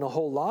gospel and a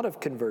whole lot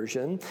of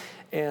conversion?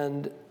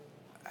 And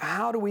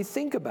how do we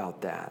think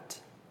about that?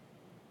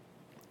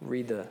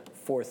 Read the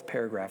 4th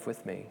paragraph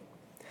with me.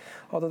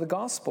 Although the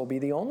gospel be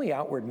the only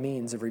outward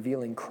means of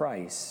revealing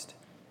Christ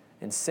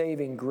and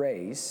saving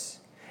grace,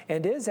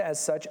 and is as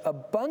such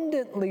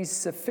abundantly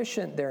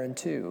sufficient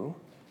thereunto,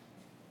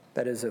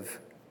 that is,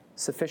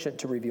 sufficient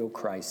to reveal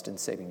Christ and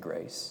saving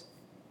grace,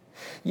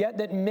 yet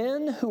that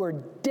men who are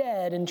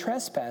dead in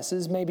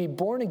trespasses may be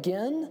born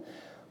again,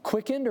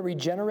 quickened or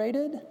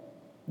regenerated,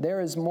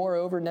 there is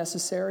moreover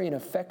necessary an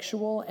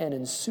effectual and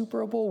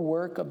insuperable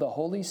work of the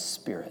Holy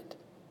Spirit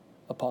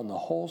upon the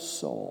whole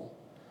soul,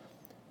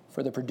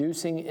 for the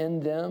producing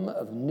in them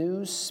of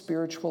new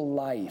spiritual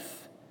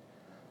life,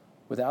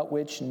 without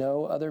which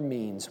no other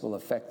means will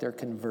effect their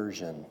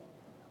conversion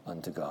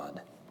unto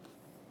God.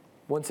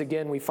 Once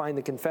again, we find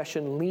the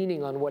confession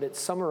leaning on what it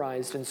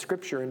summarized in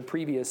Scripture in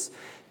previous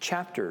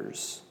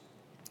chapters.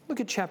 Look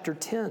at chapter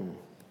 10.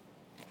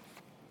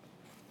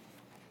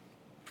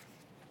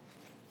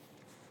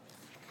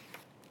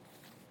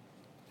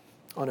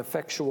 On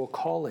effectual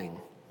calling.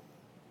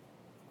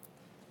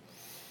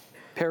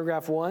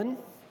 Paragraph 1.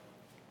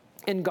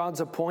 In God's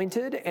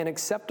appointed and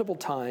acceptable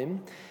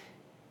time,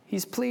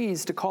 he's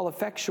pleased to call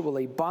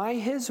effectually by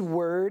his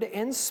word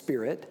and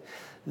Spirit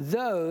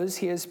those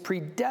he has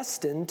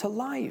predestined to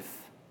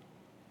life.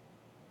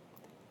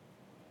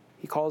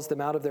 He calls them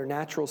out of their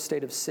natural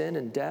state of sin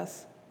and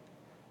death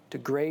to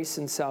grace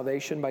and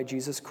salvation by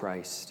Jesus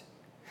Christ.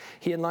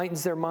 He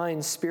enlightens their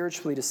minds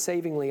spiritually to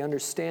savingly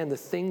understand the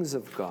things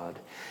of God.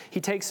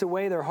 He takes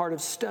away their heart of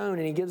stone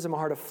and he gives them a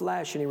heart of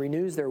flesh, and he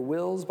renews their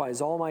wills by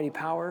his almighty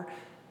power,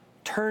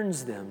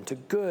 turns them to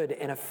good,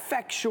 and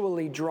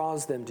effectually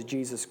draws them to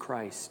Jesus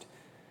Christ.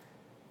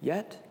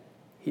 Yet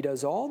he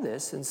does all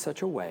this in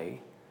such a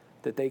way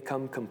that they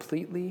come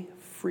completely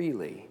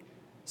freely,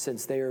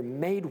 since they are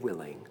made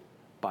willing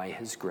by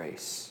his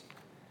grace.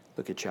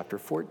 Look at chapter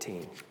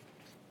 14.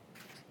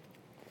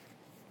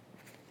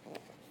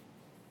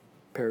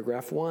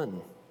 Paragraph 1.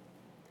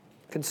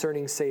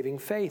 Concerning saving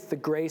faith, the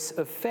grace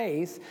of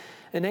faith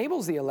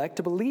enables the elect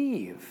to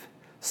believe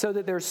so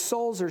that their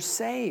souls are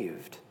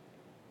saved.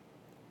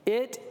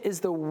 It is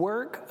the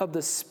work of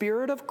the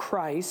Spirit of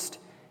Christ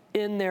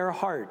in their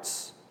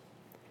hearts.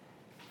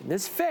 And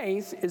this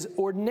faith is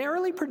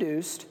ordinarily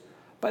produced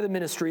by the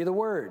ministry of the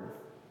Word.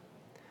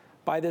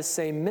 By this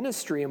same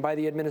ministry and by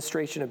the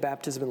administration of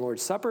baptism and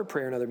Lord's Supper,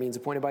 prayer and other means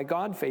appointed by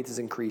God, faith is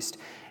increased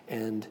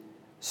and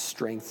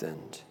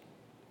strengthened.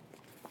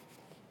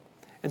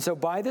 And so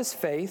by this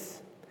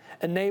faith,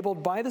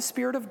 enabled by the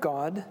Spirit of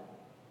God,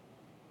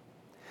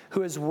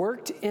 who has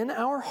worked in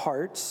our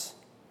hearts,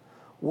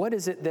 what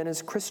is it then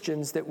as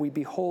Christians that we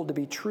behold to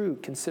be true?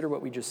 Consider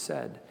what we just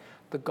said.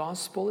 The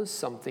gospel is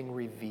something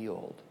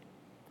revealed.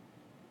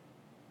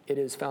 It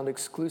is found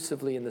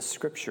exclusively in the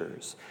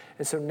Scriptures.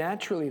 And so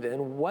naturally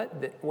then,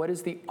 what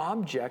is the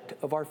object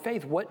of our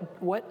faith?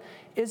 What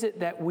is it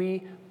that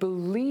we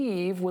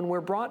believe when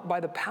we're brought by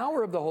the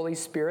power of the Holy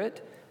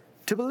Spirit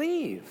to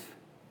believe?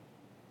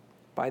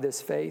 By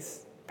this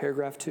faith,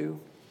 paragraph 2,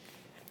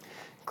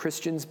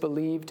 Christians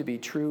believe to be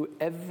true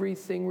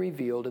everything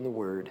revealed in the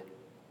Word,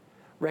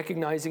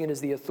 recognizing it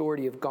as the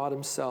authority of God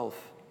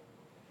himself.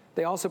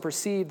 They also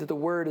perceive that the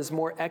Word is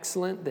more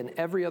excellent than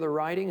every other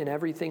writing and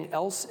everything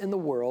else in the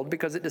world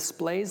because it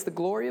displays the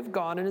glory of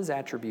God and his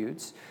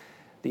attributes,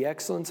 the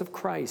excellence of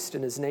Christ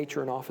in his nature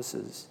and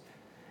offices,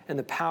 and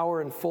the power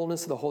and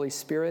fullness of the Holy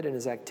Spirit in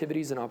his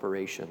activities and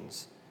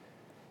operations.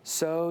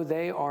 So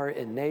they are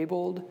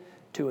enabled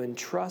to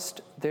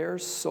entrust their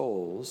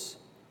souls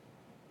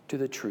to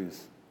the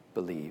truth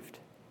believed.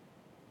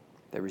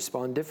 They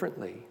respond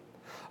differently,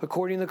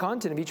 according to the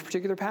content of each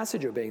particular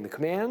passage, obeying the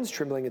commands,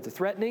 trembling at the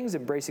threatenings,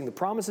 embracing the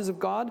promises of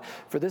God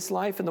for this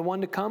life and the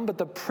one to come. But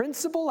the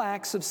principal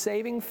acts of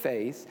saving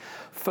faith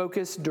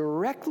focus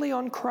directly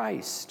on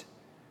Christ,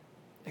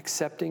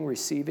 accepting,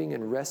 receiving,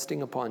 and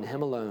resting upon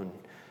him alone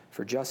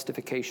for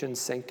justification,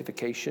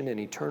 sanctification, and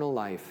eternal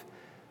life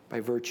by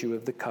virtue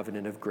of the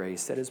covenant of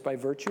grace. That is, by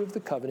virtue of the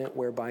covenant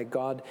whereby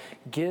God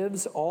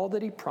gives all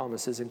that he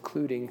promises,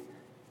 including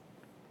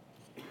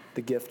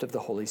the gift of the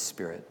Holy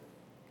Spirit.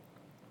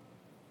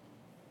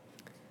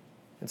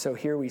 And so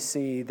here we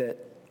see that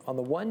on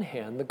the one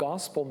hand, the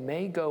gospel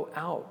may go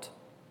out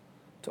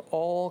to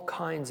all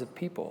kinds of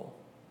people,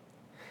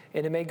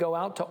 and it may go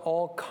out to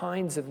all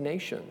kinds of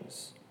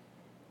nations,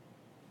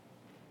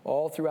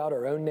 all throughout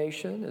our own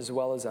nation, as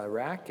well as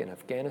Iraq and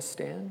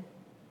Afghanistan,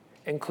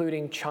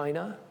 including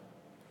China,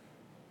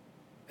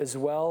 as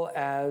well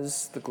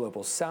as the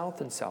global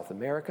South and South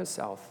America,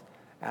 South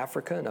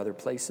Africa, and other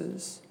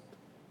places.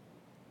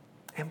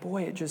 And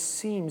boy, it just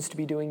seems to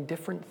be doing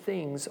different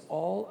things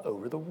all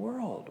over the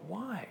world.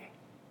 Why?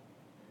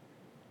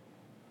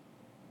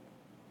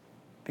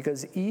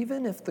 Because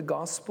even if the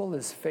gospel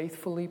is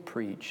faithfully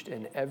preached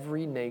in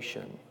every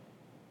nation,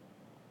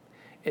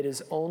 it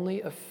is only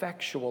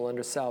effectual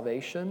unto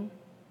salvation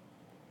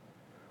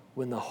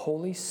when the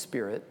Holy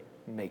Spirit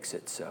makes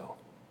it so.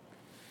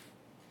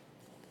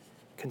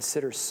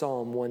 Consider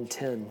Psalm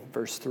 110,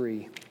 verse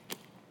 3.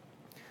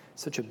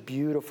 Such a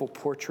beautiful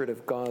portrait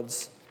of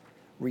God's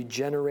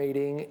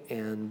regenerating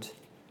and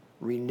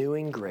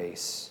renewing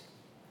grace.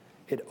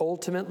 It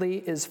ultimately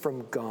is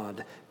from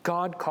God.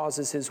 God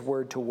causes his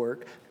word to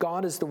work.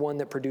 God is the one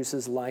that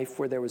produces life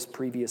where there was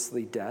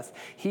previously death.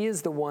 He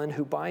is the one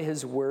who, by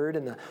his word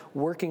and the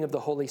working of the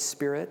Holy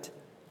Spirit,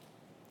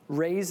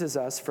 raises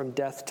us from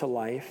death to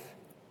life.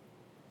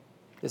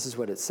 This is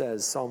what it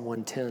says, Psalm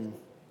 110.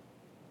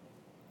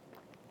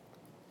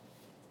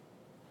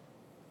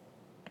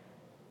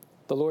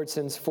 The Lord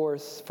sends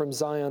forth from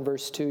Zion,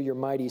 verse 2, your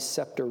mighty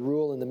scepter,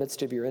 rule in the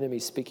midst of your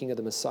enemies, speaking of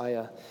the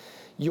Messiah.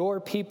 Your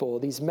people,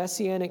 these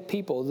messianic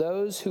people,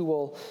 those who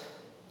will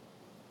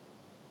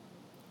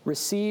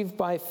receive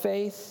by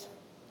faith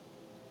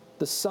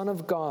the Son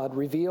of God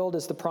revealed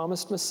as the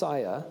promised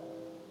Messiah,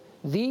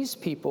 these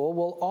people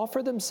will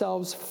offer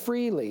themselves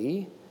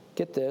freely,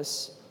 get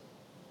this,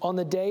 on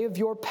the day of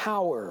your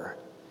power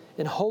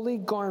in holy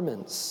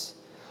garments.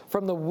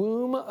 From the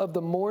womb of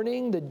the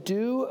morning, the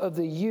dew of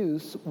the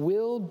youth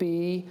will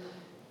be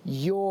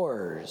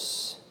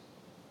yours.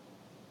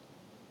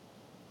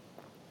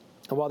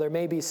 And while there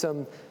may be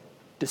some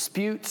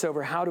disputes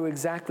over how to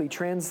exactly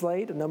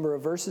translate a number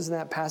of verses in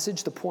that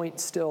passage, the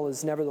point still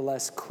is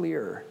nevertheless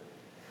clear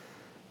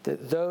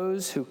that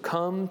those who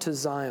come to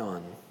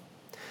Zion,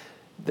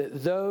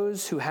 that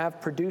those who have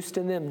produced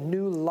in them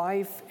new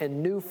life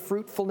and new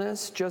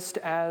fruitfulness, just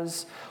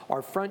as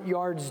our front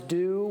yards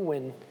do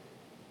when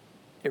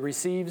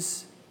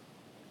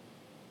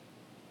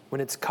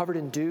it's covered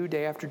in dew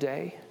day after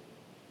day.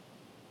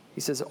 He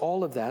says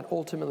all of that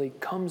ultimately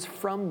comes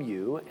from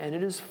you, and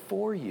it is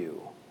for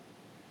you.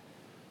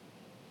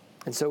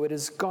 And so it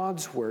is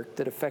God's work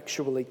that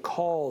effectually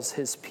calls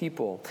his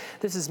people.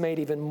 This is made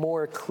even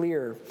more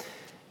clear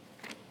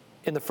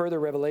in the further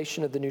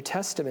revelation of the New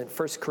Testament,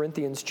 1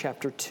 Corinthians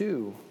chapter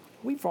 2.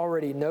 We've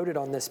already noted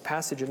on this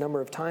passage a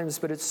number of times,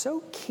 but it's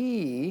so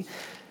key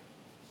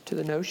to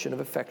the notion of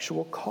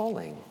effectual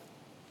calling.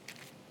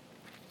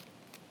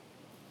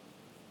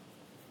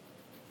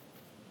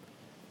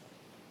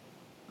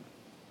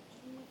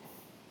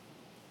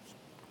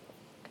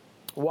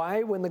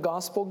 Why, when the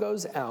gospel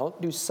goes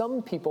out, do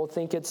some people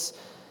think it's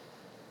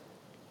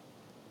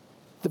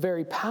the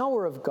very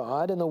power of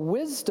God and the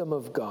wisdom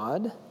of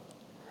God?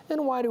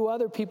 And why do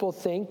other people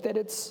think that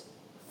it's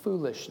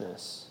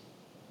foolishness?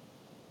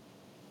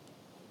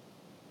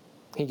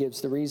 He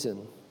gives the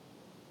reason.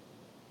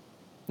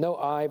 No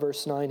eye,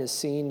 verse 9, has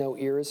seen, no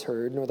ear has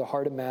heard, nor the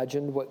heart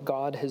imagined what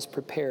God has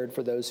prepared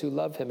for those who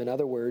love him. In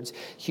other words,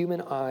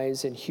 human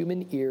eyes and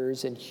human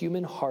ears and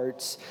human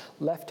hearts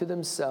left to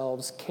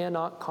themselves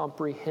cannot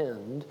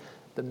comprehend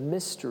the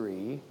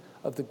mystery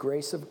of the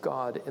grace of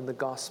God in the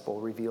gospel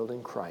revealed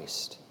in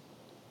Christ.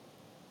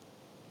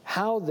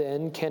 How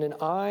then can an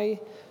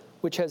eye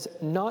which has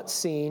not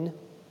seen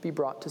be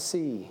brought to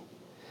see?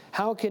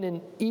 How can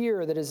an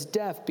ear that is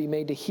deaf be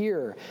made to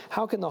hear?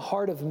 How can the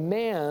heart of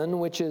man,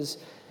 which is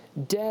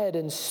dead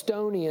and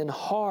stony and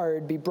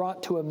hard, be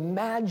brought to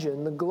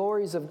imagine the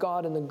glories of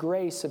God and the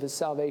grace of his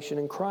salvation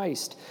in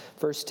Christ?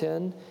 Verse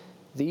 10,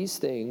 these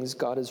things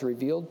God has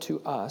revealed to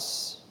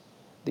us,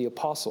 the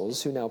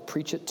apostles, who now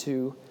preach it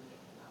to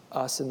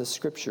us in the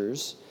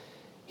scriptures.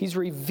 He's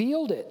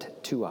revealed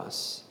it to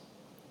us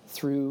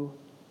through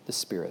the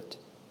Spirit.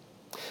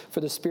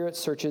 For the Spirit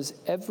searches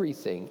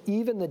everything,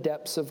 even the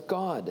depths of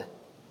God.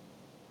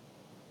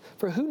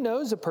 For who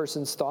knows a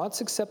person's thoughts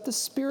except the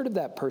spirit of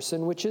that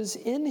person which is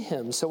in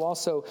him? So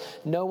also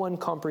no one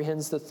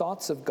comprehends the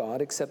thoughts of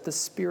God except the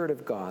Spirit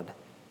of God.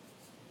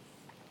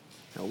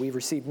 Now, we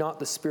receive not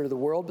the spirit of the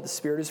world, but the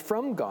Spirit is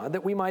from God,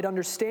 that we might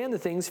understand the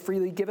things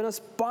freely given us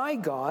by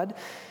God.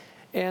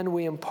 And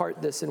we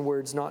impart this in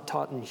words not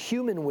taught in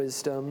human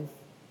wisdom,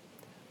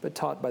 but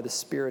taught by the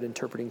Spirit,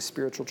 interpreting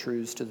spiritual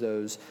truths to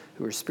those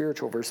who are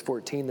spiritual. Verse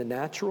 14, the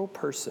natural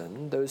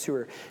person, those who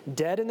are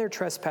dead in their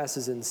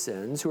trespasses and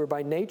sins, who are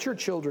by nature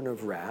children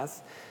of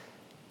wrath,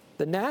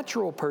 The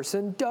natural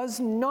person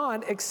does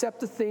not accept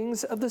the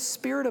things of the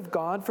Spirit of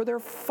God, for they're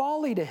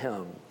folly to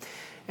him,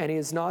 and he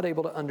is not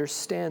able to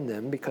understand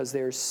them because they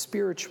are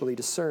spiritually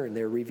discerned.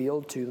 They are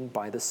revealed to him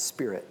by the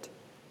Spirit.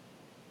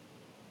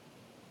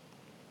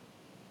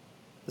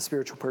 The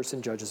spiritual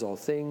person judges all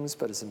things,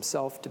 but is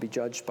himself to be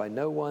judged by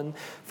no one.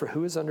 For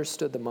who has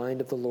understood the mind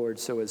of the Lord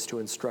so as to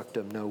instruct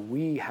him? No,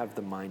 we have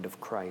the mind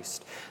of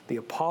Christ. The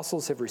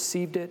apostles have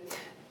received it.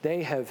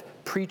 They have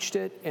preached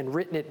it and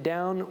written it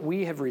down.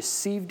 We have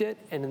received it,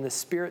 and in the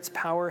Spirit's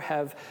power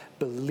have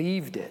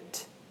believed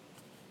it.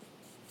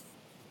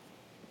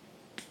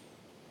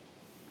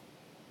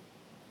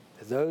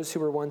 Those who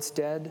were once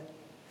dead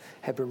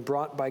have been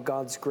brought by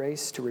God's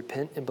grace to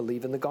repent and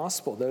believe in the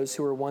gospel. Those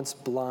who were once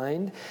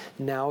blind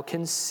now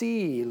can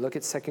see. Look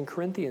at 2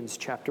 Corinthians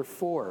chapter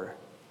 4.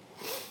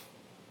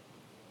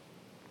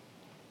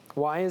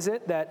 Why is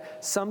it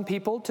that some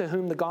people to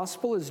whom the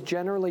gospel is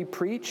generally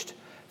preached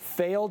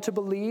fail to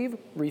believe,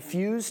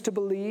 refuse to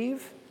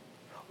believe?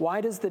 Why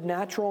does the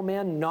natural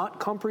man not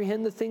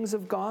comprehend the things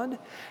of God?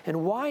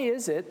 And why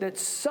is it that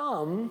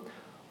some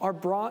are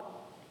brought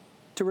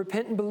to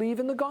repent and believe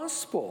in the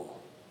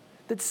gospel,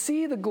 that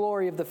see the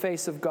glory of the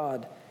face of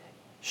God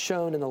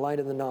shown in the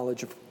light of the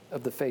knowledge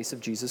of the face of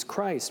Jesus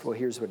Christ? Well,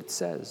 here's what it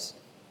says.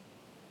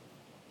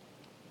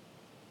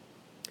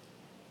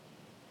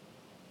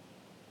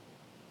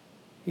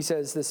 He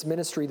says, this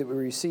ministry that we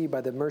receive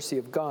by the mercy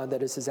of God,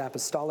 that is his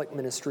apostolic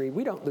ministry,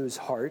 we don't lose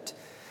heart.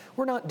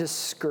 We're not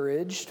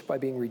discouraged by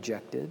being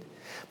rejected,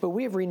 but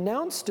we have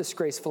renounced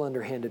disgraceful,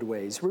 underhanded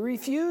ways. We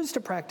refuse to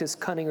practice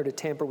cunning or to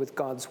tamper with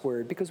God's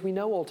word, because we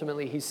know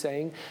ultimately he's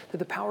saying that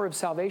the power of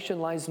salvation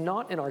lies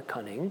not in our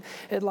cunning.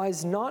 It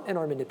lies not in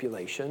our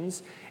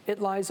manipulations.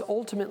 It lies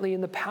ultimately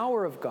in the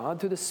power of God,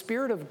 through the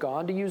Spirit of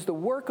God, to use the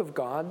work of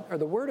God, or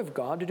the word of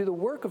God, to do the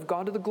work of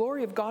God, to the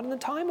glory of God in the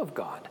time of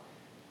God.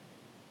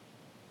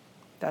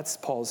 That's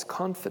Paul's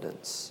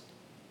confidence.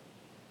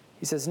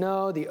 He says,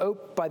 no,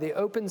 by the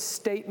open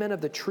statement of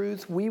the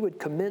truth, we would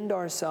commend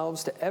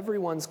ourselves to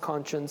everyone's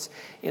conscience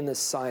in the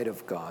sight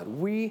of God.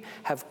 We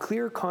have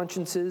clear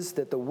consciences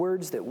that the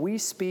words that we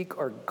speak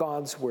are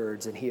God's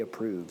words, and he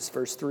approves.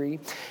 Verse 3,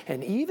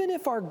 and even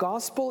if our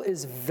gospel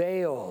is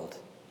veiled,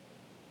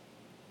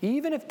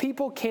 even if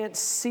people can't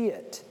see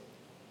it,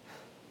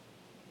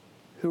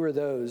 who are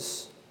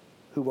those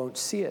who won't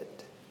see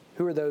it?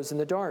 Who are those in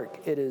the dark?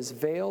 It is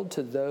veiled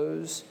to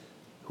those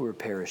who are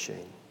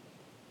perishing.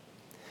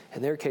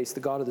 In their case, the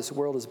God of this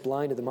world has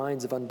blinded the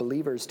minds of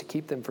unbelievers to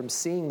keep them from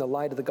seeing the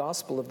light of the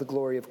gospel of the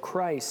glory of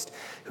Christ,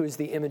 who is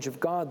the image of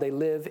God. They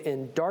live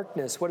in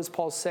darkness. What does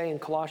Paul say in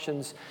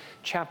Colossians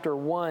chapter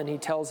 1? He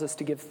tells us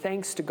to give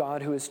thanks to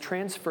God who has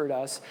transferred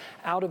us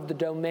out of the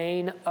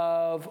domain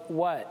of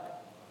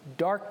what?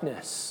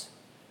 Darkness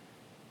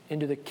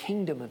into the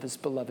kingdom of his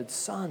beloved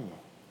Son.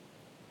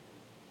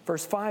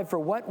 Verse 5, for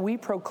what we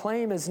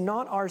proclaim is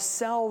not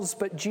ourselves,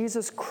 but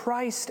Jesus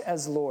Christ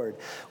as Lord,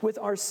 with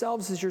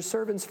ourselves as your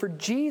servants for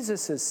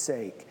Jesus'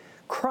 sake.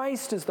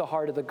 Christ is the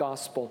heart of the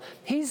gospel.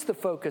 He's the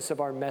focus of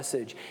our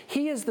message.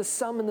 He is the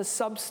sum and the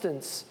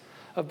substance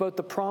of both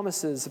the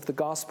promises of the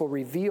gospel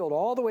revealed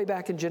all the way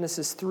back in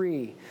Genesis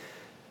 3,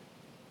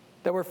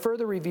 that were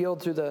further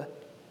revealed through the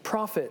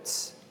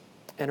prophets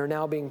and are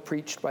now being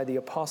preached by the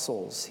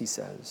apostles, he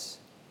says.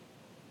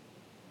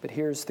 But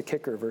here's the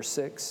kicker, verse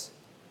 6.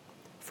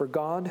 For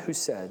God who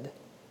said,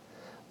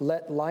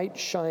 let light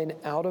shine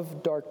out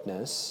of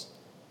darkness.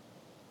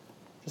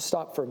 Just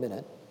stop for a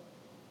minute.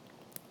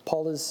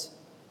 Paul is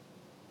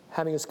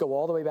having us go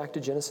all the way back to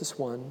Genesis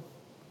 1.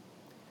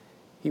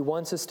 He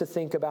wants us to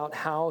think about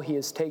how he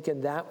has taken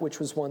that which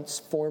was once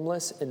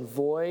formless and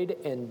void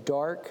and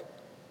dark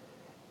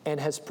and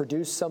has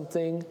produced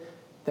something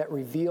that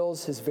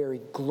reveals his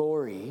very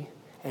glory,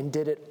 and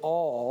did it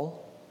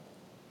all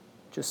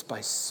just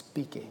by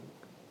speaking,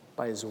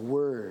 by his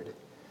word.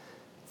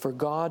 For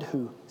God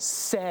who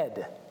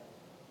said,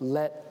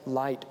 let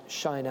light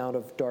shine out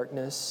of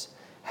darkness,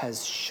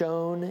 has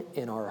shone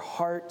in our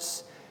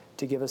hearts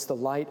to give us the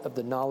light of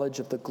the knowledge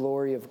of the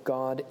glory of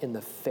God in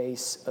the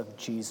face of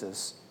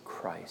Jesus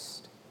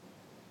Christ.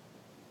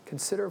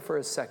 Consider for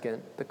a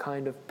second the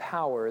kind of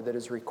power that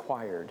is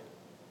required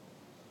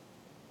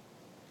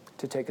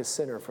to take a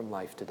sinner from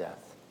life to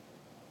death.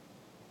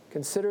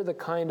 Consider the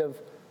kind of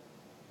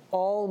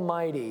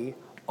almighty,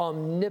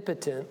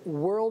 omnipotent,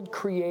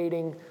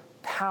 world-creating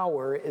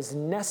power is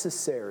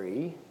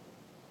necessary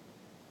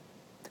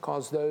to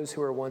cause those who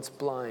were once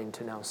blind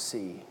to now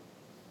see.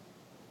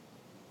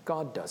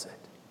 God does it.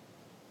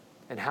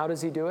 And how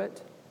does he do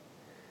it?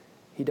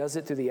 He does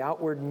it through the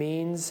outward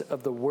means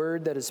of the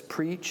word that is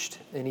preached,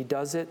 and he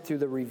does it through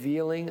the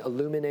revealing,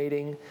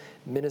 illuminating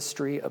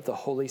ministry of the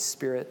Holy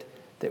Spirit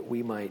that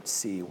we might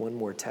see. One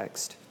more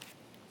text.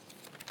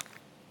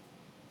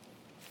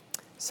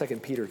 2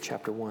 Peter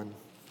chapter 1.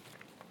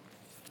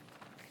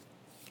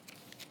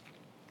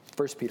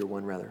 1 Peter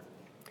 1, rather.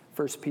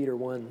 1 Peter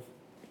 1.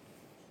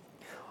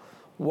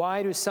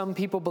 Why do some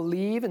people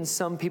believe and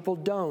some people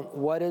don't?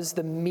 What is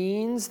the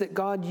means that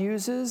God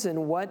uses,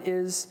 and what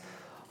is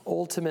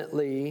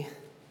ultimately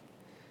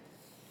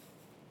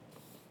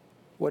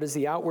What is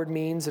the outward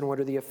means and what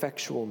are the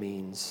effectual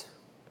means?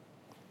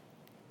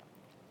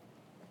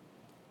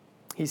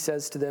 He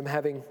says to them,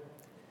 I'm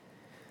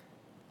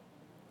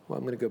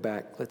going to go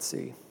back. Let's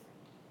see.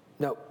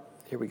 No,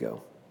 here we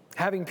go.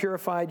 Having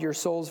purified your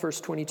souls,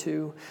 verse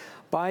 22,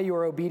 by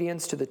your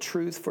obedience to the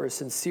truth for a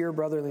sincere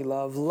brotherly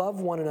love,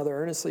 love one another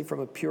earnestly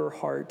from a pure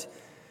heart.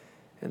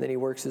 And then he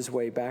works his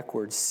way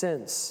backwards.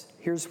 Since,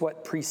 here's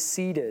what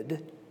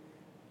preceded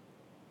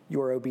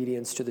your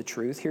obedience to the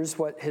truth. Here's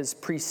what has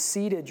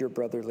preceded your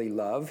brotherly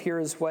love. Here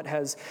is what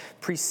has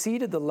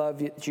preceded the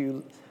love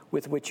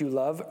with which you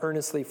love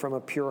earnestly from a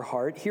pure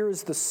heart. Here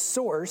is the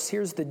source.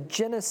 Here's the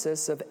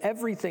genesis of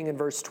everything in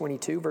verse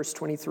 22. Verse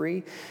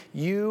 23,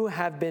 you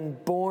have been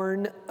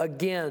born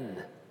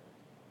again,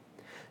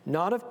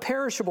 not of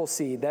perishable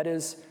seed, that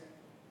is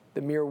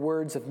the mere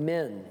words of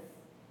men,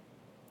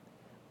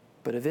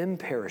 but of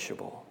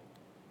imperishable,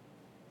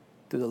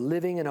 through the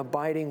living and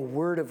abiding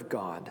Word of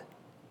God.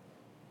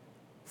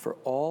 For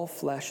all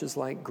flesh is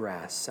like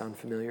grass. Sound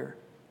familiar?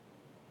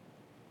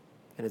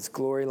 And its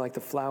glory like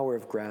the flower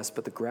of grass,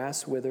 but the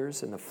grass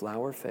withers and the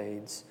flower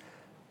fades,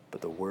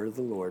 but the word of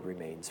the Lord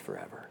remains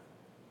forever.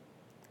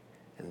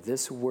 And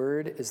this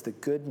word is the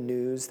good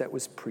news that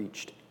was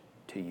preached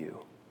to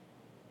you.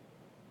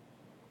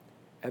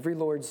 Every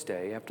Lord's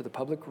Day, after the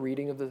public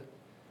reading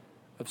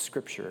of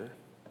Scripture,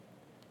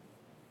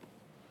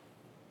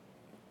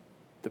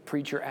 the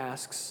preacher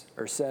asks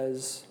or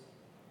says,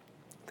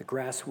 the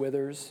grass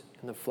withers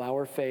and the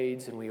flower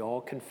fades, and we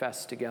all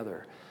confess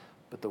together,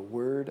 but the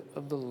word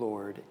of the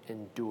Lord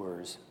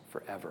endures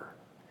forever.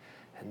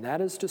 And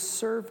that is to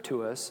serve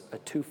to us a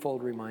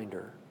twofold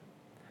reminder.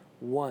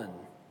 One,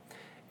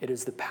 it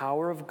is the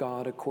power of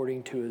God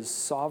according to his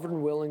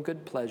sovereign will and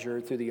good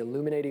pleasure through the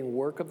illuminating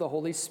work of the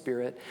Holy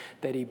Spirit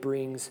that he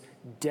brings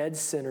dead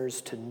sinners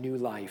to new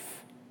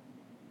life.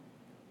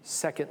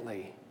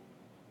 Secondly,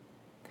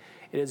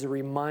 it is a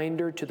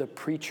reminder to the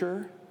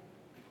preacher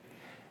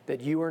that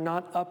you are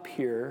not up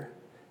here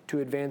to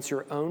advance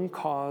your own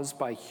cause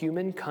by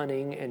human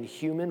cunning and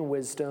human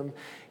wisdom.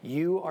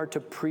 You are to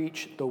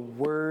preach the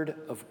word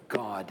of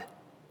God,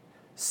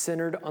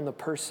 centered on the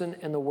person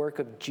and the work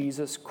of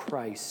Jesus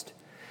Christ.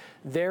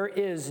 There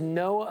is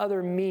no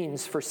other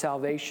means for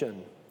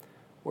salvation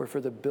or for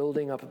the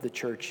building up of the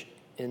church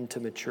into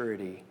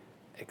maturity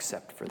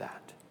except for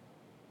that.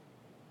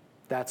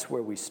 That's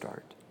where we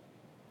start.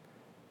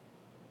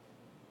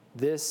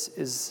 This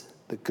is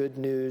the good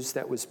news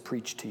that was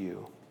preached to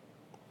you.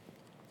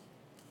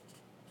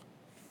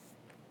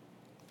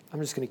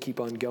 I'm just going to keep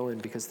on going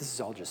because this is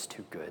all just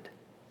too good.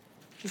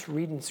 Just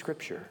reading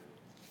Scripture,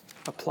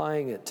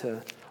 applying it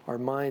to our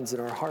minds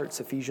and our hearts,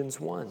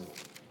 Ephesians 1.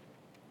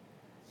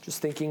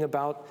 Just thinking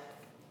about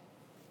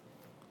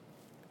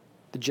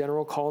the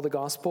general call of the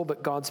gospel,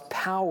 but God's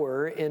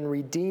power in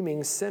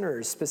redeeming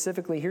sinners.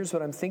 Specifically, here's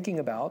what I'm thinking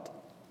about.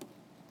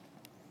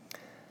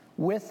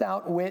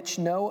 Without which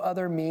no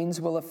other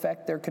means will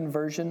affect their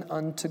conversion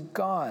unto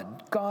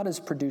God. God is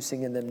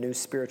producing in them new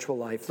spiritual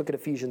life. Look at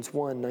Ephesians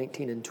 1,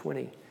 19 and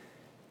 20.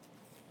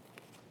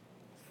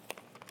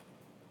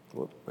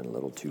 Whoop, went a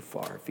little too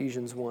far.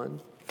 Ephesians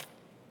 1.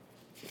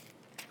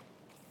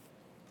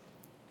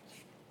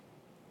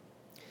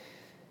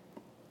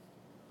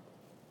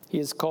 He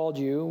has called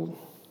you.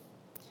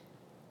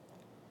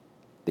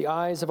 The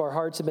eyes of our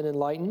hearts have been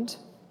enlightened,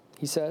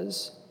 he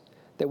says,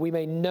 that we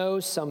may know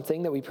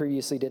something that we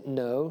previously didn't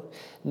know,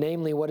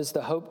 namely what is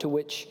the hope to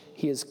which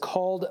he has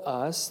called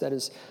us, that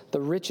is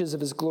the riches of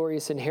his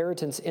glorious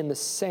inheritance in the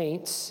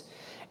saints,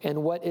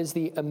 and what is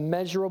the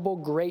immeasurable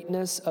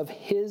greatness of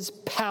his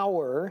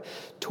power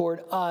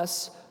toward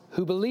us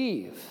who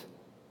believe.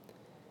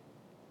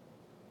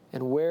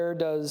 And where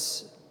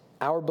does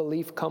our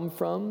belief come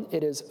from?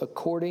 It is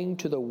according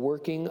to the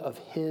working of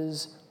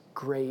his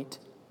great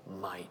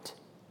might.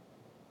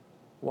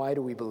 Why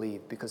do we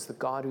believe? Because the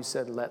God who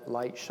said, "Let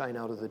light shine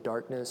out of the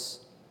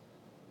darkness,"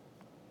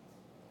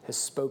 has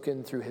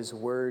spoken through his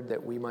word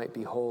that we might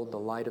behold the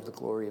light of the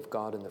glory of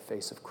God in the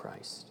face of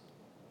Christ.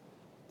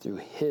 Through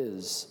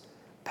his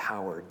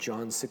power.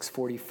 John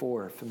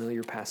 6:44,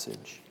 familiar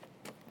passage.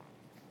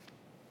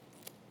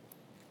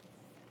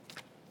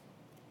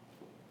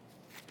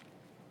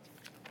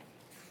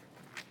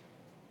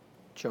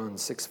 John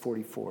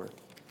 6:44.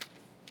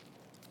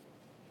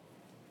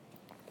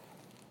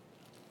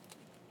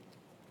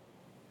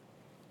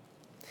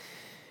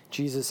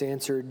 Jesus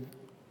answered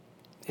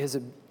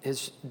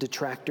his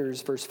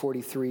detractors, verse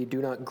 43, "Do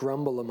not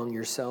grumble among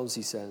yourselves,"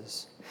 he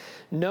says.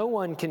 "No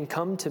one can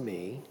come to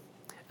me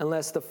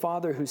unless the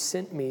Father who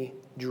sent me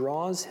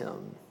draws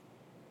him,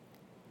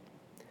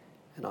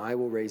 and I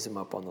will raise him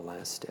up on the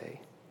last day.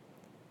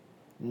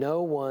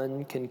 No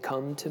one can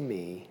come to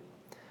me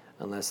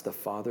unless the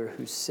Father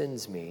who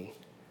sends me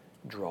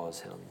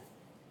draws him."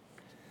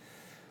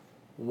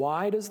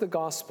 Why does the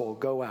gospel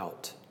go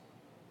out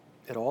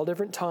at all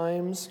different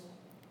times,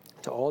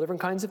 to all different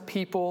kinds of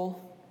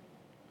people,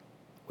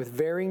 with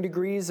varying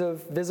degrees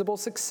of visible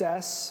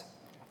success?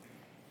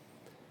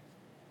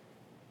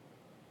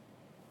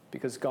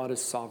 Because God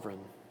is sovereign.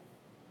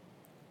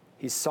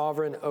 He's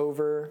sovereign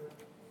over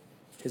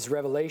his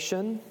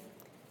revelation.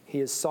 He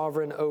is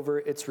sovereign over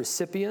its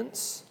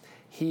recipients.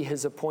 He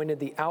has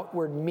appointed the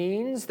outward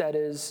means, that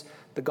is,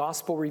 the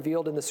gospel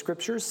revealed in the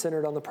scriptures,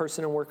 centered on the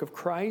person and work of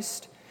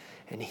Christ.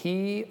 And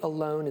he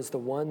alone is the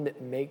one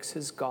that makes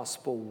his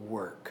gospel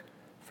work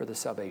for the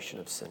salvation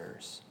of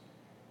sinners.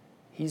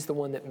 He's the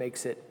one that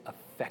makes it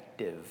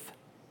effective.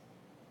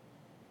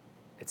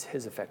 It's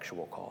his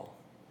effectual call.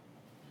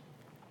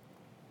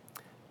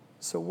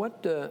 So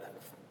what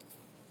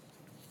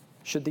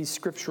should these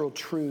scriptural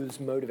truths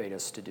motivate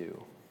us to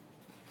do?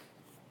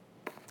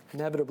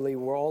 Inevitably,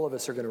 all of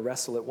us are going to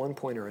wrestle at one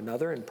point or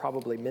another, and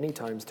probably many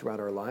times throughout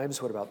our lives.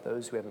 What about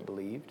those who haven't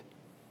believed?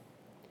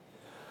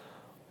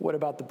 What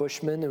about the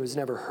bushman who has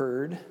never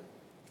heard?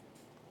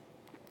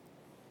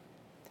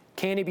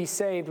 Can he be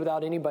saved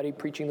without anybody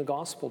preaching the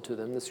gospel to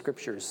them? The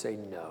scriptures say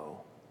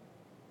no.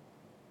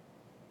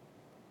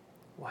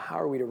 Well, how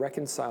are we to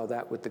reconcile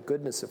that with the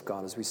goodness of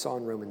God, as we saw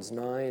in Romans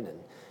 9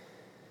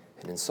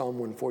 and in Psalm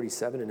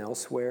 147 and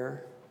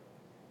elsewhere?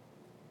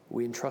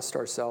 We entrust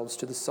ourselves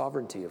to the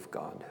sovereignty of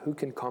God. Who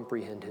can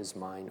comprehend his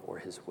mind or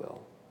his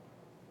will?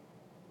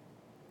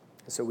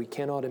 And so we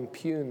cannot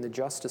impugn the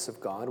justice of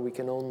God. We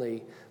can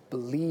only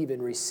believe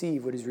and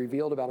receive what is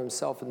revealed about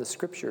himself in the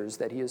scriptures,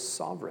 that he is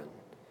sovereign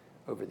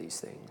over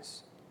these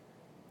things.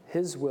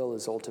 His will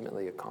is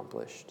ultimately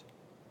accomplished.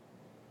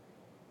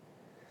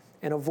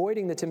 And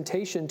avoiding the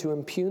temptation to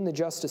impugn the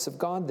justice of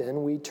God,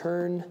 then, we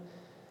turn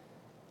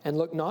and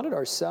look not at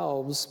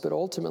ourselves, but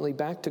ultimately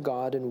back to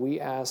God, and we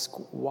ask,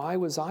 why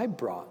was I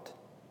brought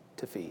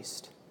to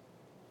feast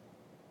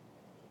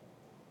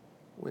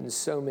when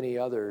so many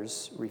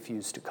others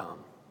refused to come?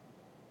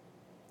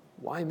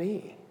 Why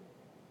me?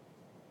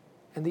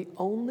 And the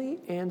only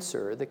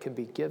answer that can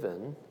be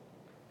given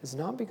is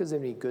not because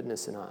of any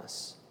goodness in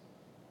us,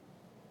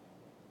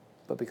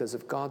 but because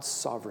of God's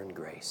sovereign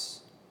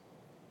grace.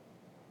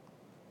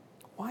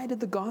 Why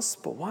did the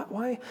gospel,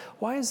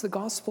 why has the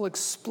gospel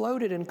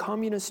exploded in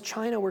communist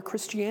China, where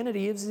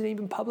Christianity isn't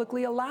even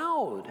publicly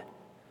allowed?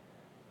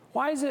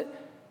 Why is it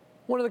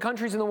one of the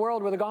countries in the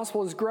world where the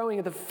gospel is growing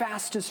at the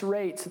fastest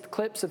rates, at the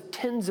clips of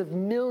tens of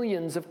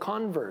millions of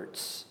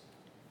converts?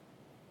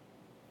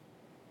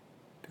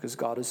 Because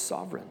God is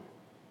sovereign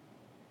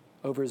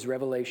over his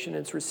revelation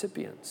and its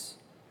recipients,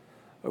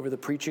 over the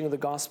preaching of the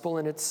gospel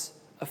and its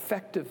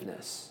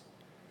effectiveness.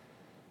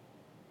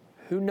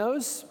 Who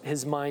knows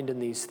his mind in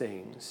these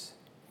things?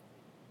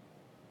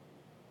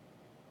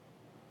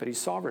 But he's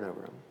sovereign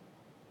over them.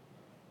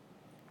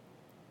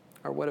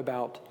 Or what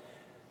about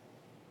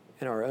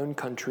in our own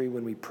country,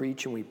 when we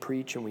preach and we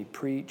preach and we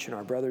preach, and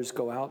our brothers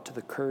go out to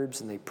the curbs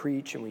and they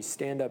preach, and we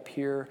stand up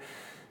here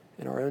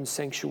in our own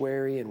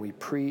sanctuary and we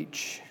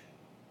preach,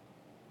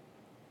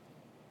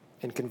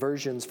 and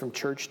conversions from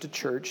church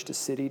to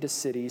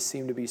city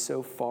seem to be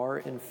so far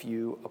and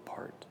few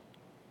apart?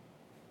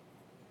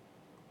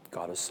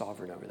 God is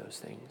sovereign over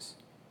those things.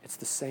 It's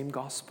the same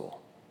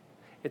gospel.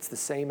 It's the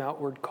same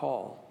outward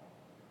call,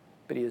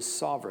 but he is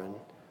sovereign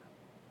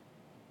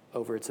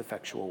over its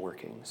effectual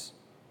workings.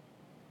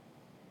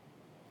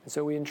 And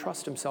so we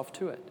entrust himself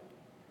to it.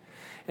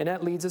 And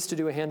that leads us to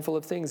do a handful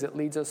of things. It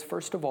leads us,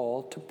 first of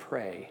all, to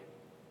pray.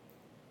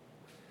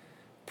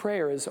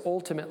 Prayer is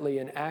ultimately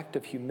an act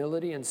of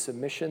humility and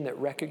submission that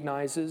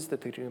recognizes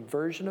that the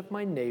conversion of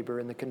my neighbor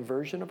and the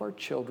conversion of our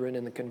children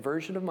and the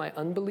conversion of my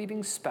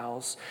unbelieving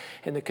spouse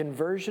and the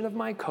conversion of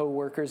my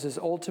coworkers is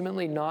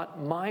ultimately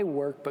not my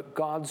work, but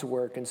God's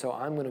work. And so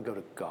I'm going to go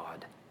to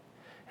God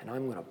and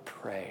I'm going to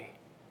pray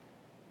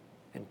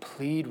and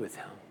plead with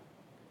him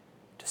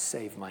to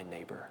save my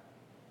neighbor,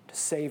 to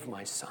save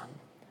my son,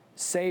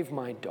 save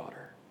my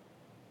daughter.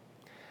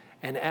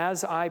 And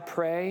as I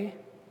pray,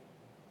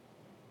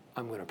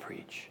 I'm going to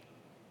preach.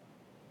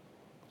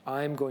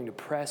 I'm going to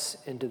press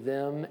into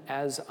them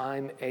as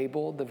I'm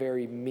able, the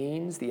very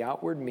means, the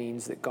outward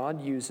means that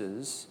God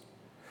uses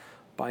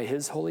by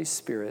his Holy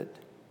Spirit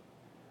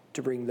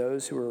to bring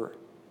those who are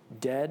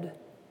dead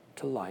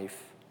to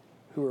life,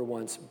 who were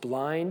once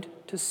blind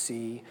to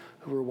see,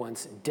 who were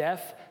once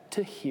deaf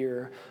to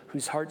hear,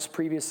 whose hearts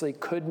previously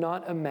could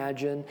not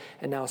imagine,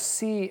 and now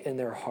see in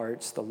their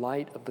hearts the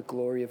light of the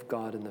glory of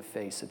God in the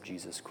face of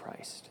Jesus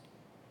Christ.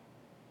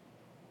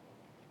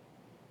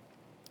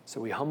 So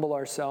we humble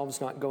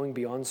ourselves, not going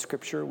beyond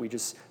Scripture. We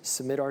just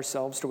submit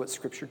ourselves to what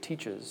Scripture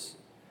teaches.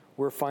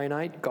 We're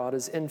finite. God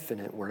is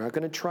infinite. We're not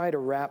going to try to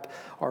wrap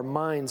our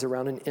minds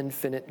around an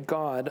infinite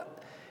God,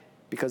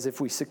 because if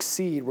we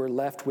succeed, we're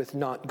left with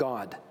not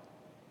God.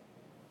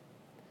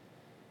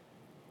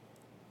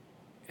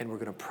 And we're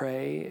going to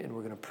pray and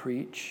we're going to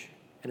preach.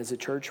 And as a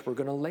church, we're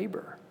going to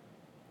labor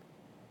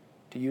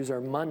to use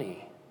our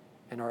money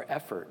and our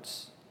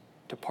efforts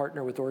to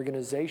partner with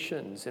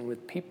organizations and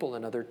with people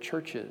in other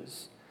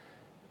churches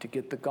to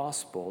get the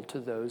gospel to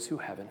those who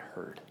haven't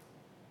heard.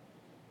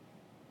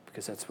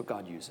 Because that's what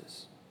God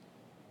uses.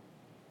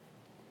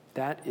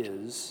 That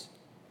is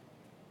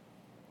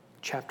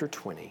chapter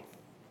 20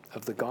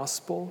 of the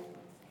gospel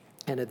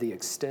and of the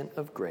extent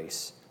of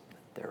grace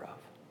thereof.